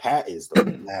 because Pat is the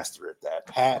master at that.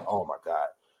 Pat, oh my God.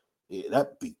 Yeah,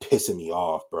 that be pissing me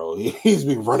off, bro. He's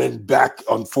been running back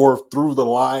and forth through the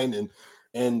line,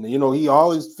 and you know, he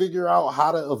always figure out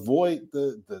how to avoid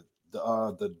the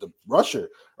rusher,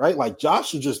 right? Like, Josh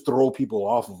should just throw people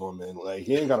off of him, and like,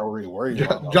 he ain't got to really worry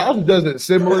about Josh does it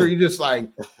similar. He just like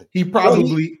he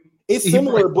probably it's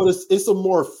similar, but it's a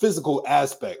more physical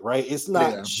aspect, right? It's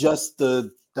not just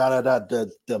the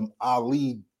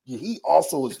Ali. He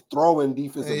also is throwing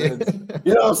defensive ends.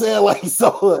 You know what I'm saying? Like,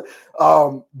 so,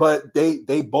 but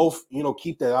they both, you know,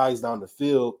 keep their eyes down the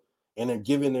field, and they're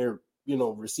giving their, you know,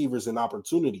 receivers an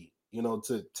opportunity, you know,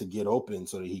 to get open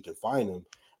so that he can find them.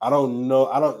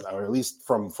 Or at least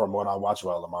from what I watch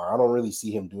about Lamar, I don't really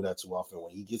see him do that too often.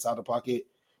 When he gets out of the pocket,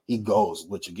 he goes,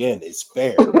 which again is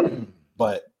fair,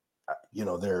 but you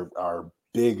know, there are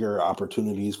bigger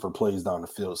opportunities for plays down the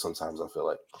field sometimes, I feel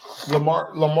like.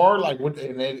 Lamar, like,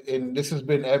 and this has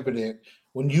been evident,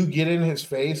 when you get in his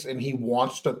face and he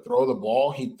wants to throw the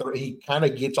ball, he kind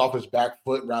of gets off his back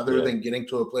foot rather than getting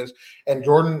to a place. And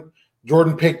Jordan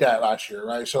picked that last year,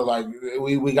 right? So like,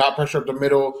 we got pressure up the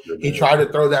middle. He tried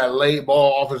to throw that late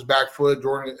ball off his back foot.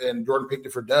 Jordan picked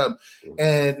it for dub,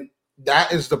 and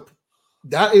that is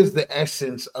the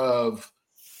essence of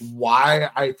why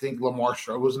I think Lamar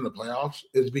struggles in the playoffs,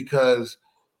 is because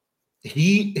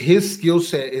his skill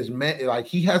set is meant like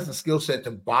he has the skill set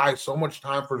to buy so much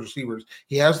time for receivers.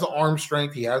 He has the arm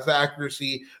strength, he has the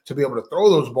accuracy to be able to throw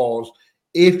those balls.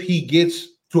 If he gets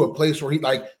to a place where he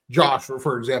like Josh,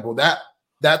 for example, that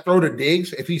throw to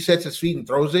Diggs, if he sets his feet and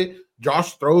throws it,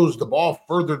 Josh throws the ball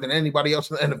further than anybody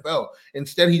else in the NFL.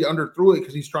 Instead, he underthrew it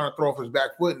because he's trying to throw off his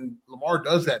back foot, and Lamar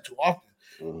does that too often.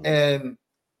 Mm-hmm. And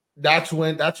that's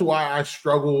why I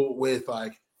struggle with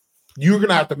like you're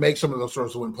gonna have to make some of those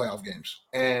throws to win playoff games.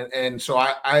 And so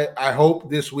I hope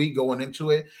this week going into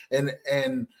it,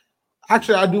 and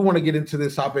actually I do want to get into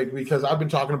this topic because I've been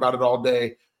talking about it all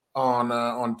day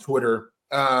on Twitter.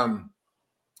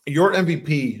 Your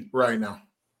MVP right now.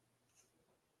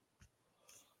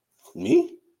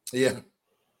 Me? Yeah.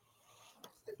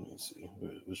 Let me see.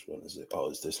 Which one is it? Oh,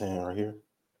 it's this hand right here.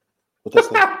 What that's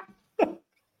that?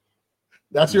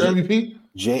 That's your MVP?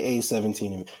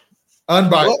 JA17.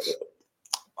 Unbiased.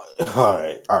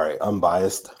 All right.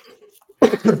 Unbiased.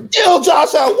 Yo,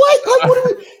 Josh,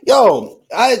 what? Yo,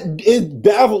 it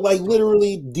baffled like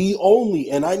literally the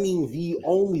only, and I mean the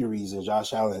only reason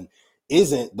Josh Allen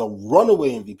isn't the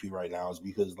runaway MVP right now is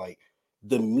because like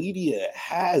the media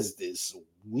has this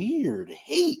weird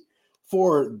hate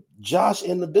for Josh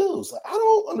and the Bills. Like, I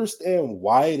don't understand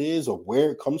why it is or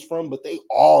where it comes from, but they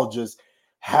all just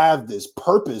have this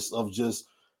purpose of just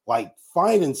like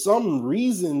finding some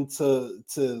reason to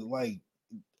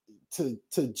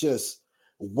just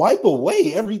wipe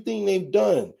away everything they've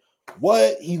done.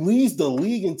 What? He leads the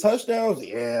league in touchdowns?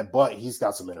 Yeah, but he's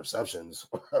got some interceptions.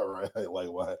 Right? Like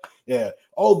what? Yeah.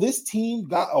 Oh, this team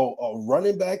got a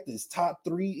running back that's top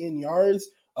 3 in yards,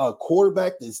 a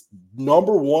quarterback that's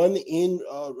number 1 in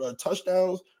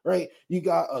touchdowns, right? You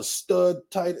got a stud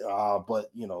tight, but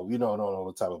you know, we don't know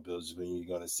what type of Bills you're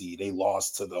gonna see. They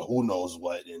lost to the who knows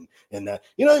what, and that,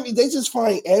 you know what I mean? They just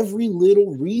find every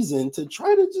little reason to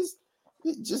try to just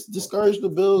discourage the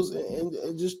Bills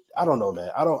and just I don't know,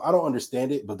 man. I don't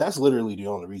understand it, but that's literally the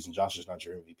only reason Josh is not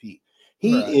your MVP.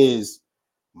 He is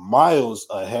miles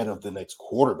ahead of the next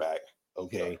quarterback.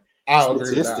 Okay,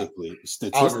 statistically.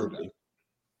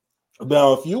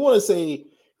 Now, if you want to say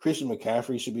Christian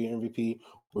McCaffrey should be MVP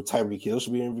or Tyreek Hill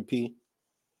should be MVP,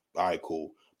 all right,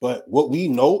 cool. But what we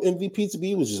know MVP to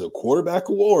be, which is a quarterback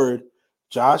award,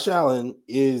 Josh Allen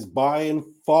is by and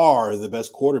far the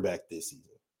best quarterback this season.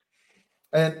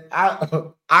 And I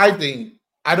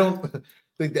don't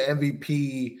think the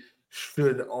MVP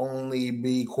should only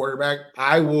be quarterback.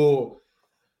 I will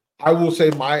say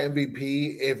my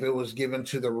MVP, if it was given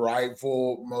to the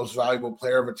rightful most valuable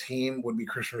player of a team, would be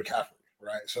Christian McCaffrey,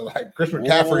 right? So like Christian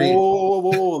McCaffrey.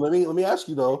 Whoa. Let me ask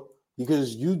you though,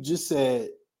 because you just said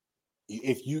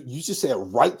if you just said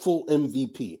rightful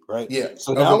MVP, right? Yeah.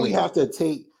 So now we have to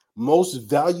take most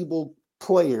valuable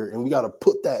player and we got to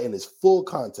put that in its full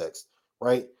context.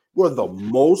 Right? We're the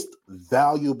most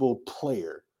valuable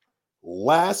player.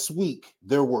 Last week,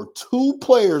 there were 2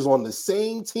 players on the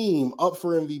same team up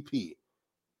for MVP.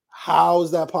 How is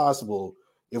that possible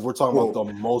if we're talking about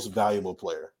the most valuable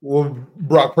player? Well,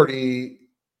 Brock Purdy.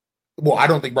 Well, I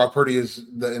don't think Brock Purdy is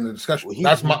in the discussion. Well,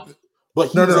 that's my.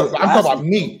 But no. I'm talking about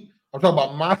me. I'm talking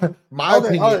about my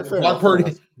opinion. Right,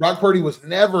 Brock Purdy was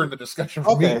never in the discussion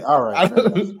for me. All right.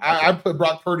 I put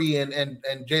Brock Purdy and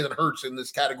Jalen Hurts in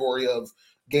this category of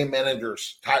game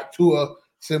managers. Tua,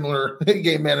 similar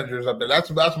game managers up there.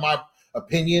 That's my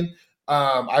opinion.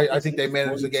 I think they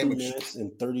managed the game. Minutes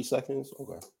and 30 seconds.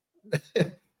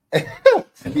 Okay.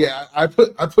 Yeah, I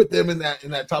put them in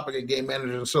that topic of game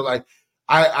managers. So like.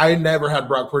 I never had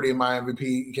Brock Purdy in my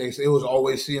MVP case. It was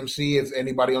always CMC if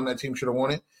anybody on that team should have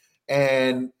won it.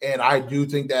 And I do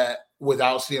think that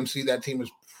without CMC, that team is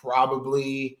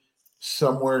probably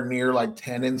somewhere near like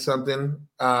 10 and something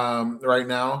right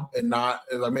now, and not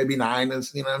like maybe 9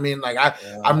 is, you know what I mean? Like I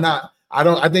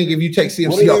think if you take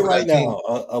CMC off right that now,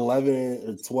 11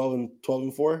 or 12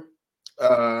 and 4.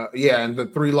 Yeah, and the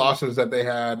 3 losses that they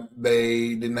had,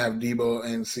 they didn't have Debo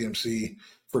and CMC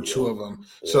for 2 of them.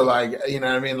 Yeah. So like, you know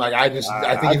what I mean? Like I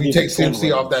think if you take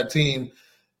CMC off that team,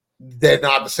 they're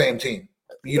not the same team.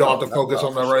 You don't have to focus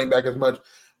on the running back as much.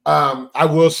 I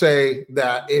will say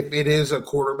that if it is a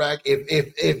quarterback,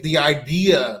 if the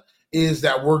idea is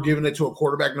that we're giving it to a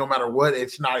quarterback no matter what,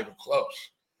 it's not even close.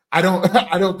 I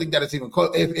don't think that it's even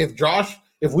close.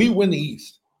 If we win the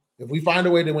East, if we find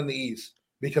a way to win the East,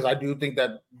 because I do think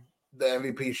that the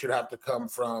MVP should have to come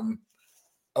from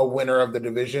a winner of the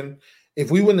division. If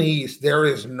we win the East, there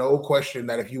is no question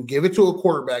that if you give it to a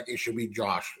quarterback, it should be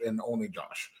Josh and only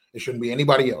Josh. It shouldn't be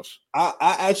anybody else.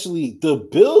 The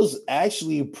Bills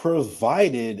actually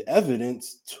provided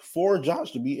evidence for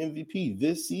Josh to be MVP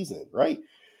this season, right?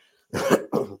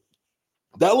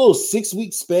 that little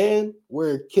 6-week span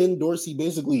where Ken Dorsey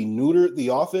basically neutered the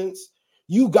offense,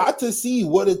 you got to see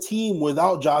what a team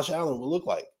without Josh Allen would look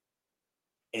like.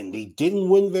 And they didn't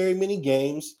win very many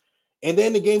games. And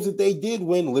then the games that they did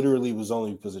win literally was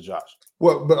only because of Josh.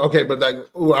 Well, but okay, but like,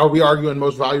 are we arguing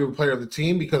most valuable player of the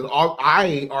team? Because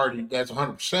I argue that's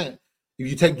 100%. If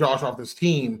you take Josh off this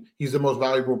team, he's the most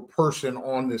valuable person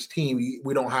on this team.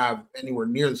 We don't have anywhere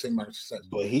near the same amount of success.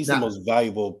 But he's the most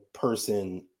valuable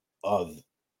person of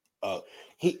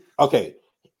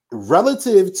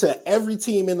relative to every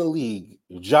team in the league.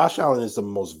 Josh Allen is the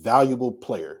most valuable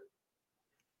player.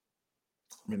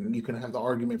 I mean, you can have the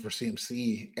argument for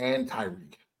CMC and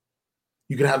Tyreek.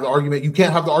 You can have the argument. You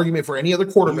can't have the argument for any other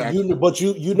quarterback. No. No.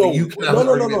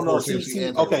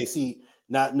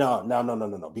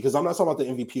 Because I'm not talking about the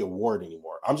MVP award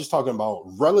anymore. I'm just talking about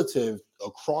relative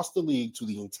across the league to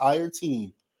the entire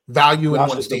team. Value in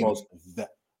one team.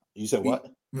 You said what?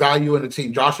 Value in the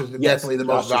team. Josh is definitely the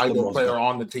most valuable player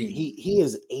on the team. He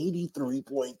is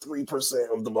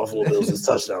 83.3% of the Buffalo Bills'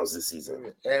 touchdowns this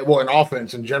season. Well, in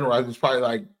offense in general, it's probably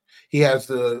like I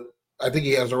think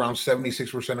he has around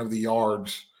 76% of the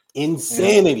yards.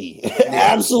 Insanity.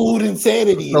 Absolute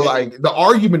insanity. So like the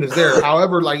argument is there.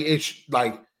 However, like it's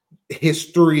like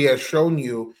history has shown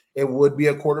you it would be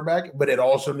a quarterback, but it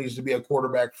also needs to be a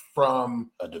quarterback from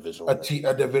a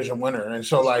division winner. And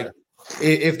so like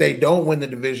if they don't win the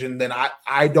division, then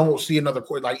I don't see another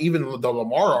quarterback. Like even the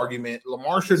Lamar argument,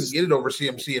 Lamar shouldn't get it over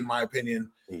CMC in my opinion,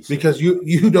 because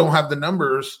you don't have the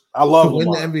numbers. I love to win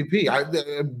Lamar. the MVP. I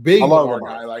love Lamar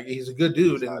guy. Like he's a good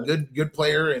dude and good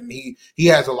player, and he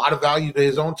has a lot of value to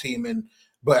his own team.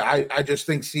 But I just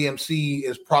think CMC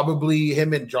is probably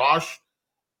him and Josh,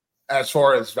 as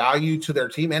far as value to their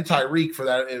team, and Tyreek for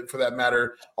that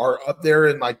matter, are up there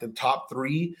in like the top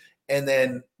 3. And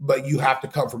then, but you have to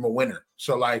come from a winner.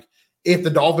 So, like, if the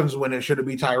Dolphins win, it should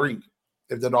be Tyreek.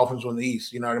 If the Dolphins win the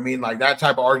East, you know what I mean? Like, that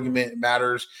type of argument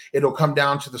matters. It'll come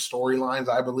down to the storylines,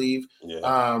 I believe,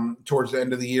 towards the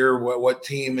end of the year. What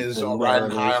team is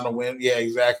riding high on the win? Yeah,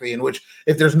 exactly. In which,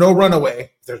 if there's no runaway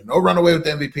with the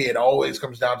MVP, it always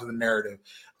comes down to the narrative,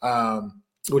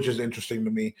 which is interesting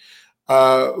to me.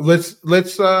 Let's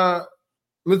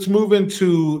move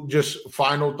into just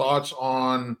final thoughts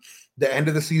on the end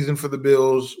of the season for the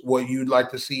Bills, what you'd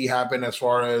like to see happen as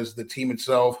far as the team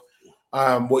itself,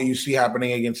 what you see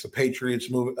happening against the Patriots,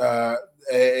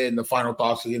 and the final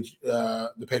thoughts against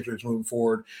the Patriots moving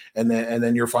forward, and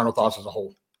then your final thoughts as a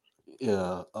whole.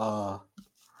 Yeah, I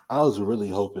was really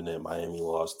hoping that Miami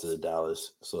lost to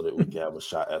Dallas so that we could have a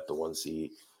shot at the 1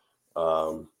 seed,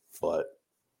 but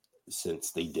since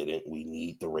they didn't, we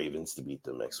need the Ravens to beat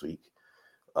them next week.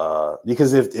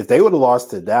 Because if they would have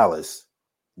lost to Dallas,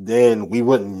 then we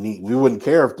wouldn't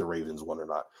care if the Ravens won or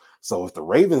not. So if the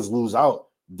Ravens lose out,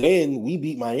 then we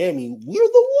beat Miami. We're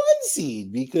the 1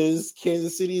 seed because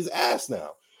Kansas City is ass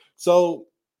now. So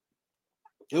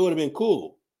it would have been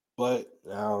cool, but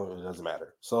now it doesn't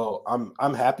matter. So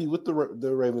I'm happy with the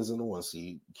Ravens in the 1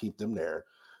 seed. Keep them there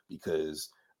because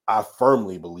I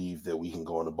firmly believe that we can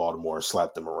go into Baltimore and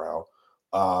slap them around.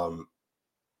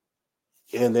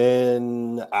 And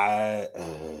then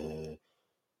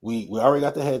we already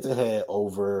got the head-to-head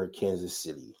over Kansas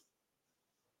City.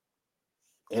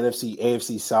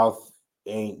 AFC South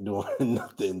ain't doing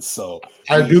nothing. So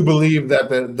I do believe that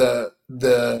the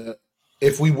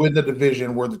if we win the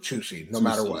division, we're the 2 seed, no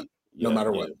matter what.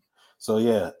 So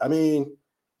yeah, I mean,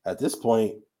 at this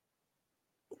point,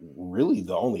 really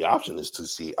the only option is 2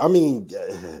 seed. I mean,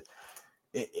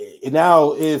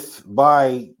 now if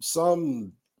by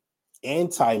some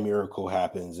anti-miracle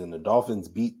happens and the Dolphins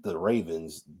beat the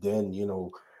Ravens, then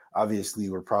obviously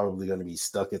we're probably going to be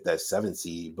stuck at that 7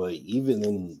 seed. But even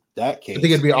in that case, I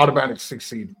think it'd be automatic 6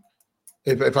 seed.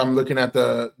 If I'm looking at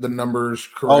the numbers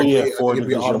correctly, it'd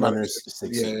be automatic 6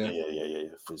 seed. Yeah,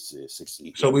 for 6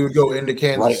 seed. So we would go into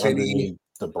Kansas City,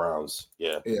 the Browns.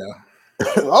 Yeah.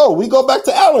 Oh, we go back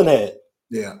to Allenhead.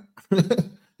 Yeah.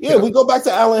 We go back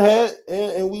to Allenhead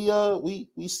and we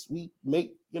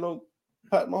make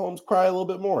Pat Mahomes cry a little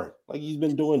bit more, like he's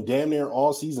been doing damn near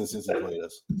all season since he played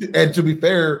us. And to be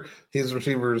fair, his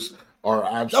receivers are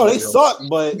absolutely they suck.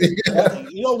 But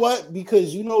you know what?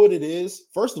 Because you know what it is.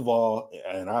 First of all,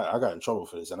 and I got in trouble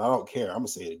for this, and I don't care. I'm gonna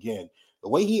say it again. The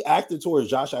way he acted towards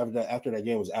Josh after that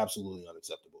game was absolutely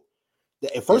unacceptable.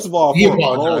 First of all, for a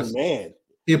grown man,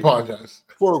 he apologized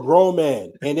for a grown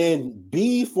man, and then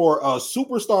B, for a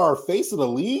superstar face of the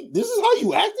league. This is how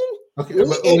you acting? Okay, man,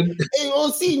 that'll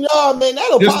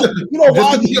pop. You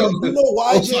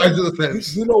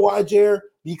know why, Jared?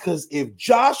 Because if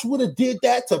Josh would have did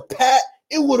that to Pat,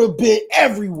 it would have been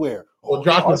everywhere. Well,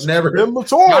 Josh was never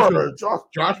immature.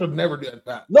 Josh would never do that,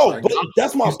 Pat. No, like, but Josh,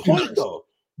 that's my point, though.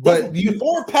 But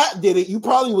before Pat did it, you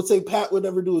probably would say Pat would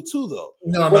never do it too, though.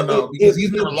 No, because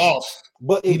he's never lost.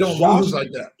 But if he don't lose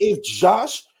like that. If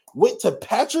Josh went to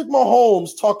Patrick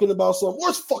Mahomes talking about some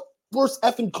worst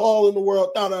effing call in the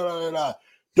world,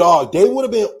 dog, they would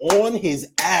have been on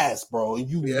his ass, bro, and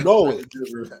you know it.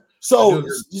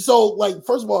 So, like,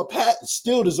 first of all, Pat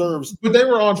still deserves. But they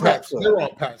were on Pat. They were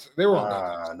on Pat.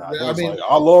 I mean,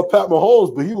 I love Pat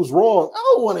Mahomes, but he was wrong.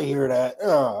 I don't want to hear that. I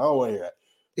don't want to hear that.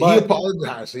 But,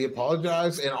 he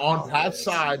apologized. And on Pat's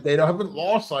side, they haven't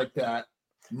lost like that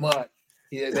much.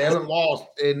 Yeah, they haven't lost,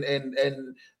 and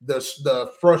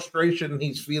the frustration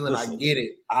he's feeling, I get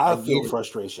it. I feel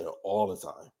frustration all the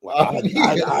time. Like,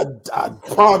 I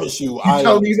promise you. You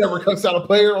tell me he never cuts out a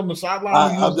player on the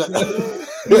sideline.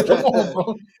 Come on,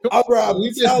 bro.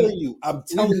 I'm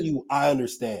telling you, I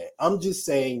understand. I'm just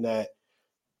saying that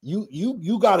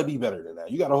you got to be better than that.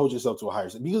 You got to hold yourself to a higher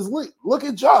standard. Because look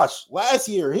at Josh. Last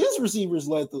year, his receivers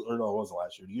led it wasn't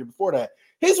last year. The year before that,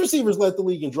 his receivers led the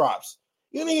league in drops.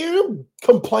 You didn't hear him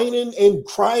complaining and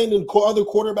crying in other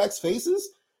quarterbacks' faces.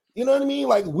 You know what I mean?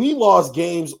 Like, we lost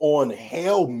games on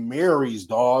Hail Marys,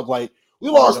 dog. Like, we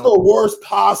lost the worst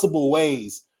possible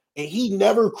ways, and he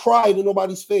never cried in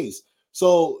nobody's face.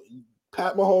 So,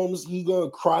 Pat Mahomes, he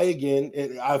gonna cry again,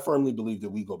 and I firmly believe that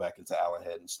we go back into Allen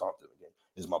Head and stomp him again.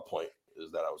 Is my point? Is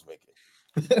that I was making?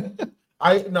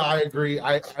 I agree.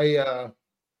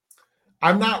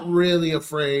 I'm not really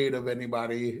afraid of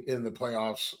anybody in the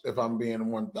playoffs, if I'm being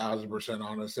 1,000%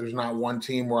 honest. There's not one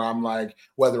team where I'm like,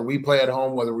 whether we play at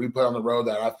home, whether we play on the road,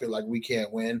 that I feel like we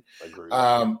can't win. Agree.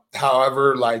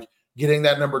 However, like, getting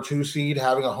that number 2 seed,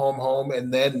 having a home,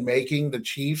 and then making the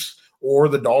Chiefs or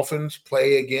the Dolphins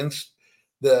play against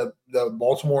the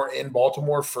Baltimore in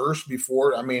Baltimore first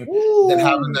before, then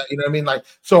having that, you know what I mean? Like,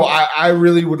 so I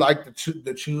really would like the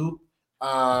two,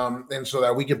 and so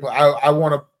that we can play. I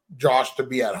want Josh to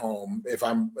be at home. If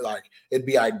I'm like, it'd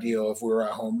be ideal if we were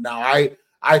at home. Now,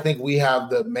 I think we have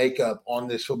the makeup on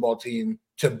this football team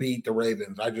to beat the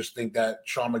Ravens. I just think that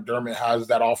Sean McDermott has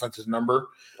that offensive number,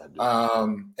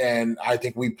 and I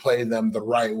think we play them the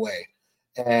right way.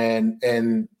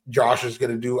 And Josh is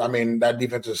going to do. I mean, that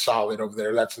defense is solid over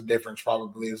there. That's the difference.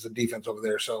 Probably is the defense over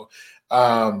there. So,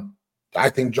 I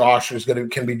think Josh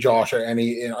can be Josh at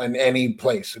in any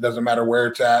place. It doesn't matter where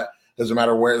it's at. Doesn't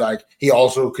matter where. Like, he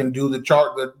also can do the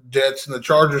Jets and the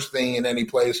Chargers thing in any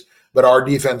place. But our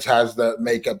defense has the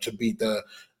makeup to beat the.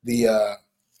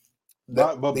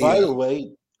 By the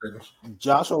way,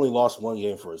 Josh only lost one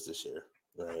game for us this year.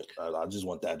 Right? I just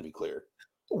want that to be clear.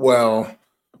 Well,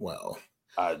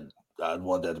 I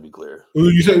want that to be clear.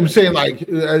 You're saying, like,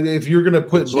 if you're going to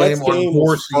put blame on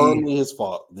Dorsey, firmly his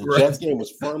fault. The Jets game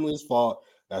was firmly his fault.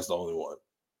 That's the only one.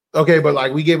 Okay, but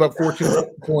like, we gave up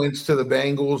 14 points to the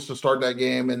Bengals to start that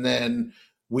game, and then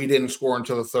we didn't score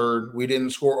until the third. We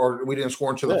didn't score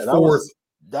until the fourth.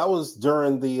 That was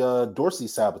during the Dorsey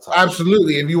sabotage.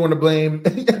 Absolutely. If you want to blame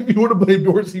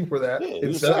Dorsey for that,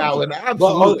 instead of Allen,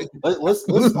 absolutely. Let's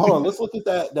hold on. Let's look at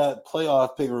that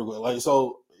playoff pick real quick. Like,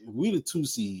 so we the 2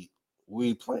 seed.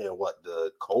 We playing what,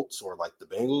 the Colts or like the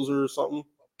Bengals or something?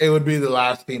 It would be the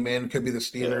last team in. Could be the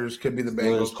Steelers. Could be the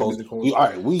Bengals. Could be the Colts. All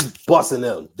right, we busting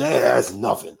them. That's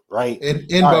nothing, right?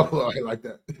 In Buffalo, I like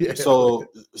that. Yeah. So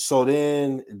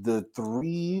then the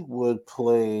 3 would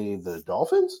play the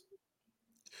Dolphins.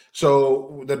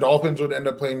 So the Dolphins would end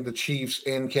up playing the Chiefs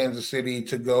in Kansas City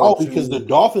to go. Oh, because the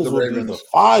Dolphins would be the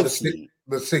 5 seed,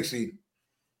 the 6 seed.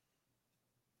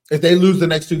 If they lose the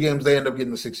next 2 games, they end up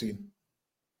getting the 6 seed.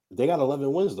 They got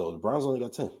 11 wins though. The Browns only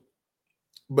got 10.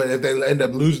 But if they end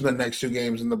up losing the next 2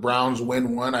 games and the Browns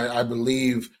win 1, I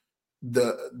believe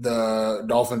the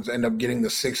Dolphins end up getting the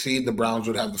 6 seed. The Browns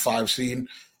would have the 5 seed,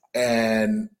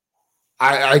 and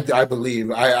I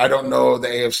believe I don't know the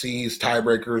AFC's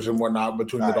tiebreakers and whatnot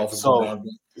between the Dolphins and the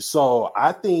Browns. So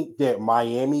I think that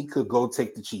Miami could go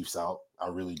take the Chiefs out. I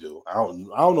really do. I don't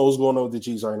know what's going on with the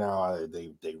Chiefs right now.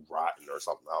 They rotten or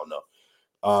something. I don't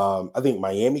know. I think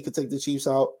Miami could take the Chiefs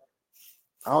out.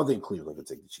 I don't think Cleveland could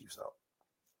take the Chiefs out.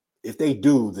 If they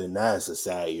do, then that's a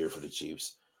sad year for the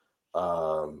Chiefs.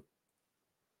 Yeah,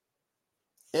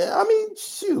 I mean,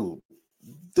 shoot,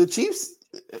 the Chiefs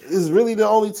is really the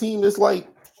only team that's like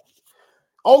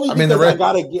because I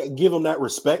gotta give them that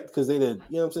respect because they did.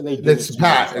 You know what I'm saying? It's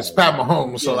Pat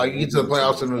Mahomes. So like, you get to the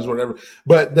playoffs and whatever.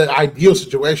 But the ideal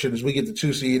situation is we get the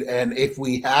 2 seed, and if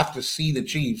we have to see the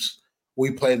Chiefs,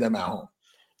 we play them at home.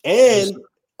 And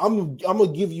I'm gonna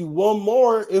give you one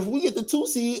more. If we get the 2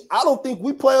 seed, I don't think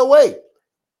we play away.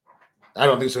 I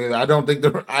don't think so either. I don't think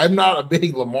I'm not a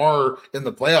big Lamar in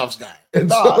the playoffs guy. And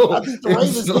I think the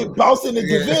Ravens get bounced in the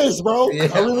division, bro. Yeah,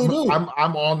 I really do.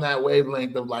 I'm on that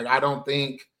wavelength of like I don't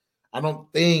think and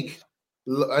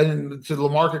to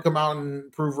Lamar could come out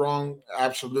and prove wrong,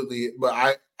 absolutely.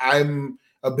 But I'm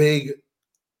a big.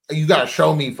 You got to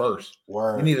show me first.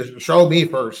 Word. You need to show me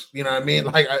first. You know what I mean?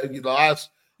 Like last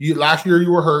year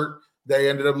you were hurt. They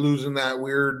ended up losing that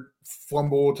weird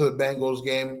fumble to the Bengals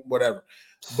game, whatever.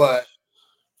 But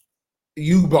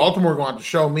Baltimore going to have to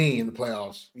show me in the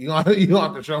playoffs. You don't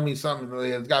have to show me something.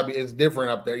 It's different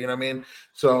up there. You know what I mean?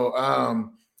 So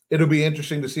it'll be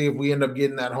interesting to see if we end up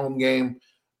getting that home game.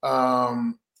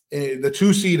 The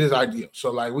 2 seed is ideal. So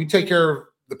like we take care of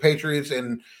the Patriots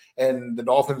and the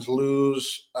Dolphins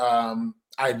lose.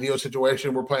 Ideal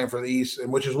situation. We're playing for the East,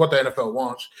 and which is what the NFL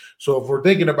wants. So if we're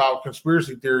thinking about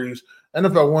conspiracy theories,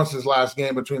 NFL wants this last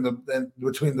game between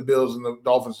the Bills and the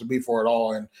Dolphins to be for it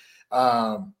all. And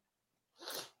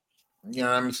you know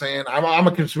what I'm saying? I'm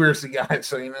a conspiracy guy,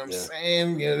 so you know what I'm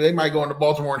saying? You know, they might go into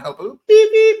Baltimore and help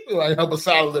us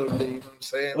out a little bit. You know what I'm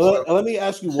saying? Well, let me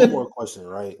ask you one more question,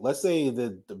 right? Let's say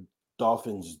that the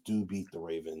Dolphins do beat the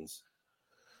Ravens,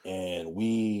 and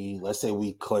let's say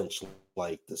we clinch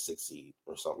like the 6th seed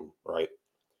or something, right?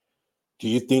 Do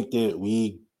you think that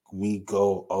we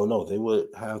go? Oh no, they would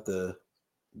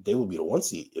be the 1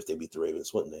 seed if they beat the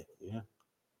Ravens, wouldn't they? Yeah.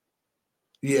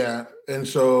 Yeah, and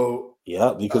so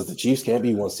because the Chiefs can't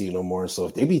be 1 seed no more. So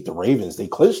if they beat the Ravens, they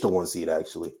clinch the 1 seed.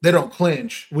 Actually, they don't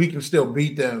clinch. We can still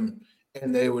beat them,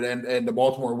 and they would and the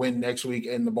Baltimore win next week,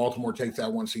 and the Baltimore takes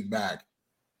that 1 seed back.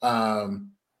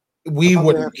 We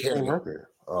wouldn't care.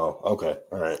 Oh, okay,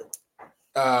 all right.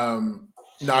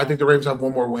 No, I think the Ravens have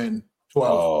one more win.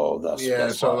 12. Oh,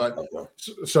 that's so like, okay.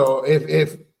 So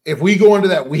if we go into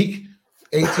that week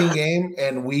 18 game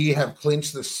and we have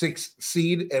clinched the 6th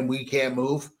seed and we can't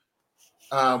move,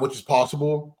 which is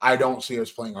possible, I don't see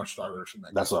us playing our starters.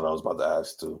 That's what I was about to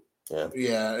ask too.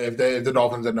 Yeah. If the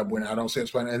Dolphins end up winning, I don't see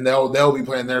us playing, and they'll be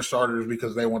playing their starters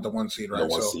because they want the 1 seed, right? The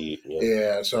 1 seed.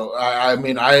 Yeah. So I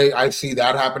mean, I see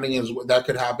that happening. That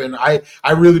could happen. I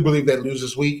really believe they lose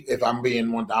this week. If I'm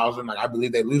being 1,000, like I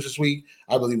believe they lose this week.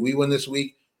 I believe we win this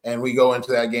week, and we go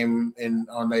into that game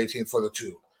on the 18th for the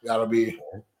 2. That'll be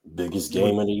biggest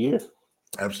game of the year.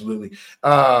 Absolutely.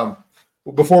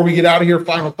 Before we get out of here,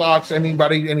 final thoughts.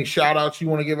 Anybody, any shout outs you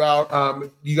want to give out?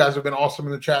 You guys have been awesome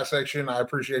in the chat section. I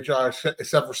appreciate y'all,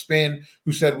 except for Spin,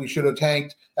 who said we should have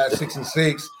tanked at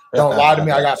 6-6. Don't lie to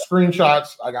me. I got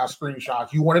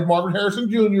screenshots. You wanted Marvin Harrison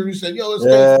Jr. You said, yo, let's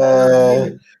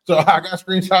go. So I got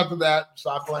screenshots of that.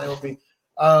 Stop playing with me.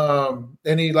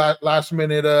 Any last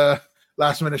minute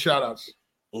shout outs?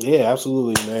 Yeah,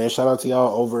 absolutely, man. Shout out to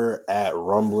y'all over at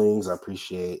Rumblings. I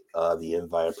appreciate the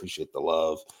invite. I appreciate the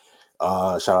love.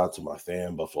 Shout out to my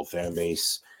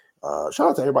BuffaloFamBase. Shout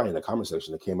out to everybody in the comment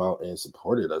section that came out and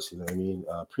supported us. You know what I mean?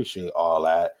 Appreciate all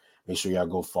that. Make sure y'all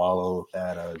go follow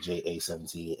at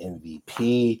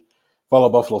JA17MVP.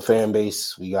 Follow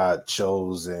BuffaloFamBase. We got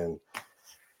shows and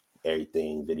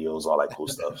everything, videos, all that cool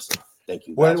stuff. So thank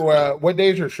you guys. What day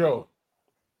is your show?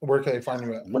 Where can they find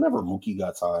you at? Whenever Mookie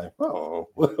got time. Oh,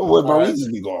 bro, he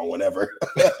just be going whenever.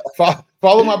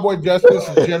 Follow my boy Justus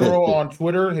General on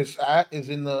Twitter. His @ is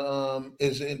in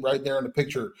right there in the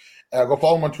picture. Go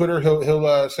follow him on Twitter.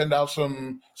 He'll send out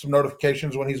some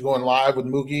notifications when he's going live with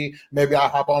Mookie. Maybe I'll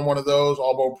hop on one of those.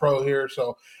 All Pro here.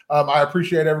 So I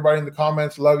appreciate everybody in the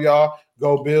comments. Love y'all.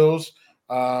 Go Bills.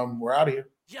 We're out of here.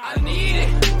 I need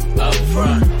it up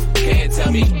front. Can't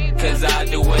tell me because I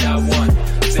do what I want.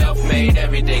 Self-made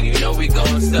everything, you know we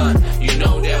gon' stun. You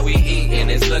know that we eat and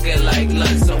it's looking like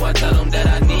lunch. So I tell them that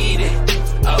I need it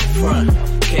up front.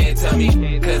 Can't tell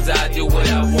me cause I do what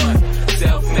I want.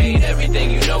 Self-made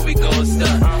everything, you know we gon'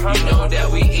 stun. You know that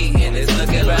we eat and it's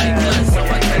looking like lunch. So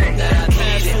I tell them that I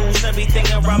need it. Everything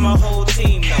around my whole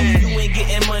team, though. You ain't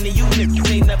getting money, you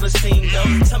niggas ain't never seen,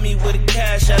 though. Tell me where the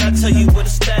cash at, I tell you where the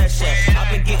stash at.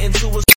 I've been getting to a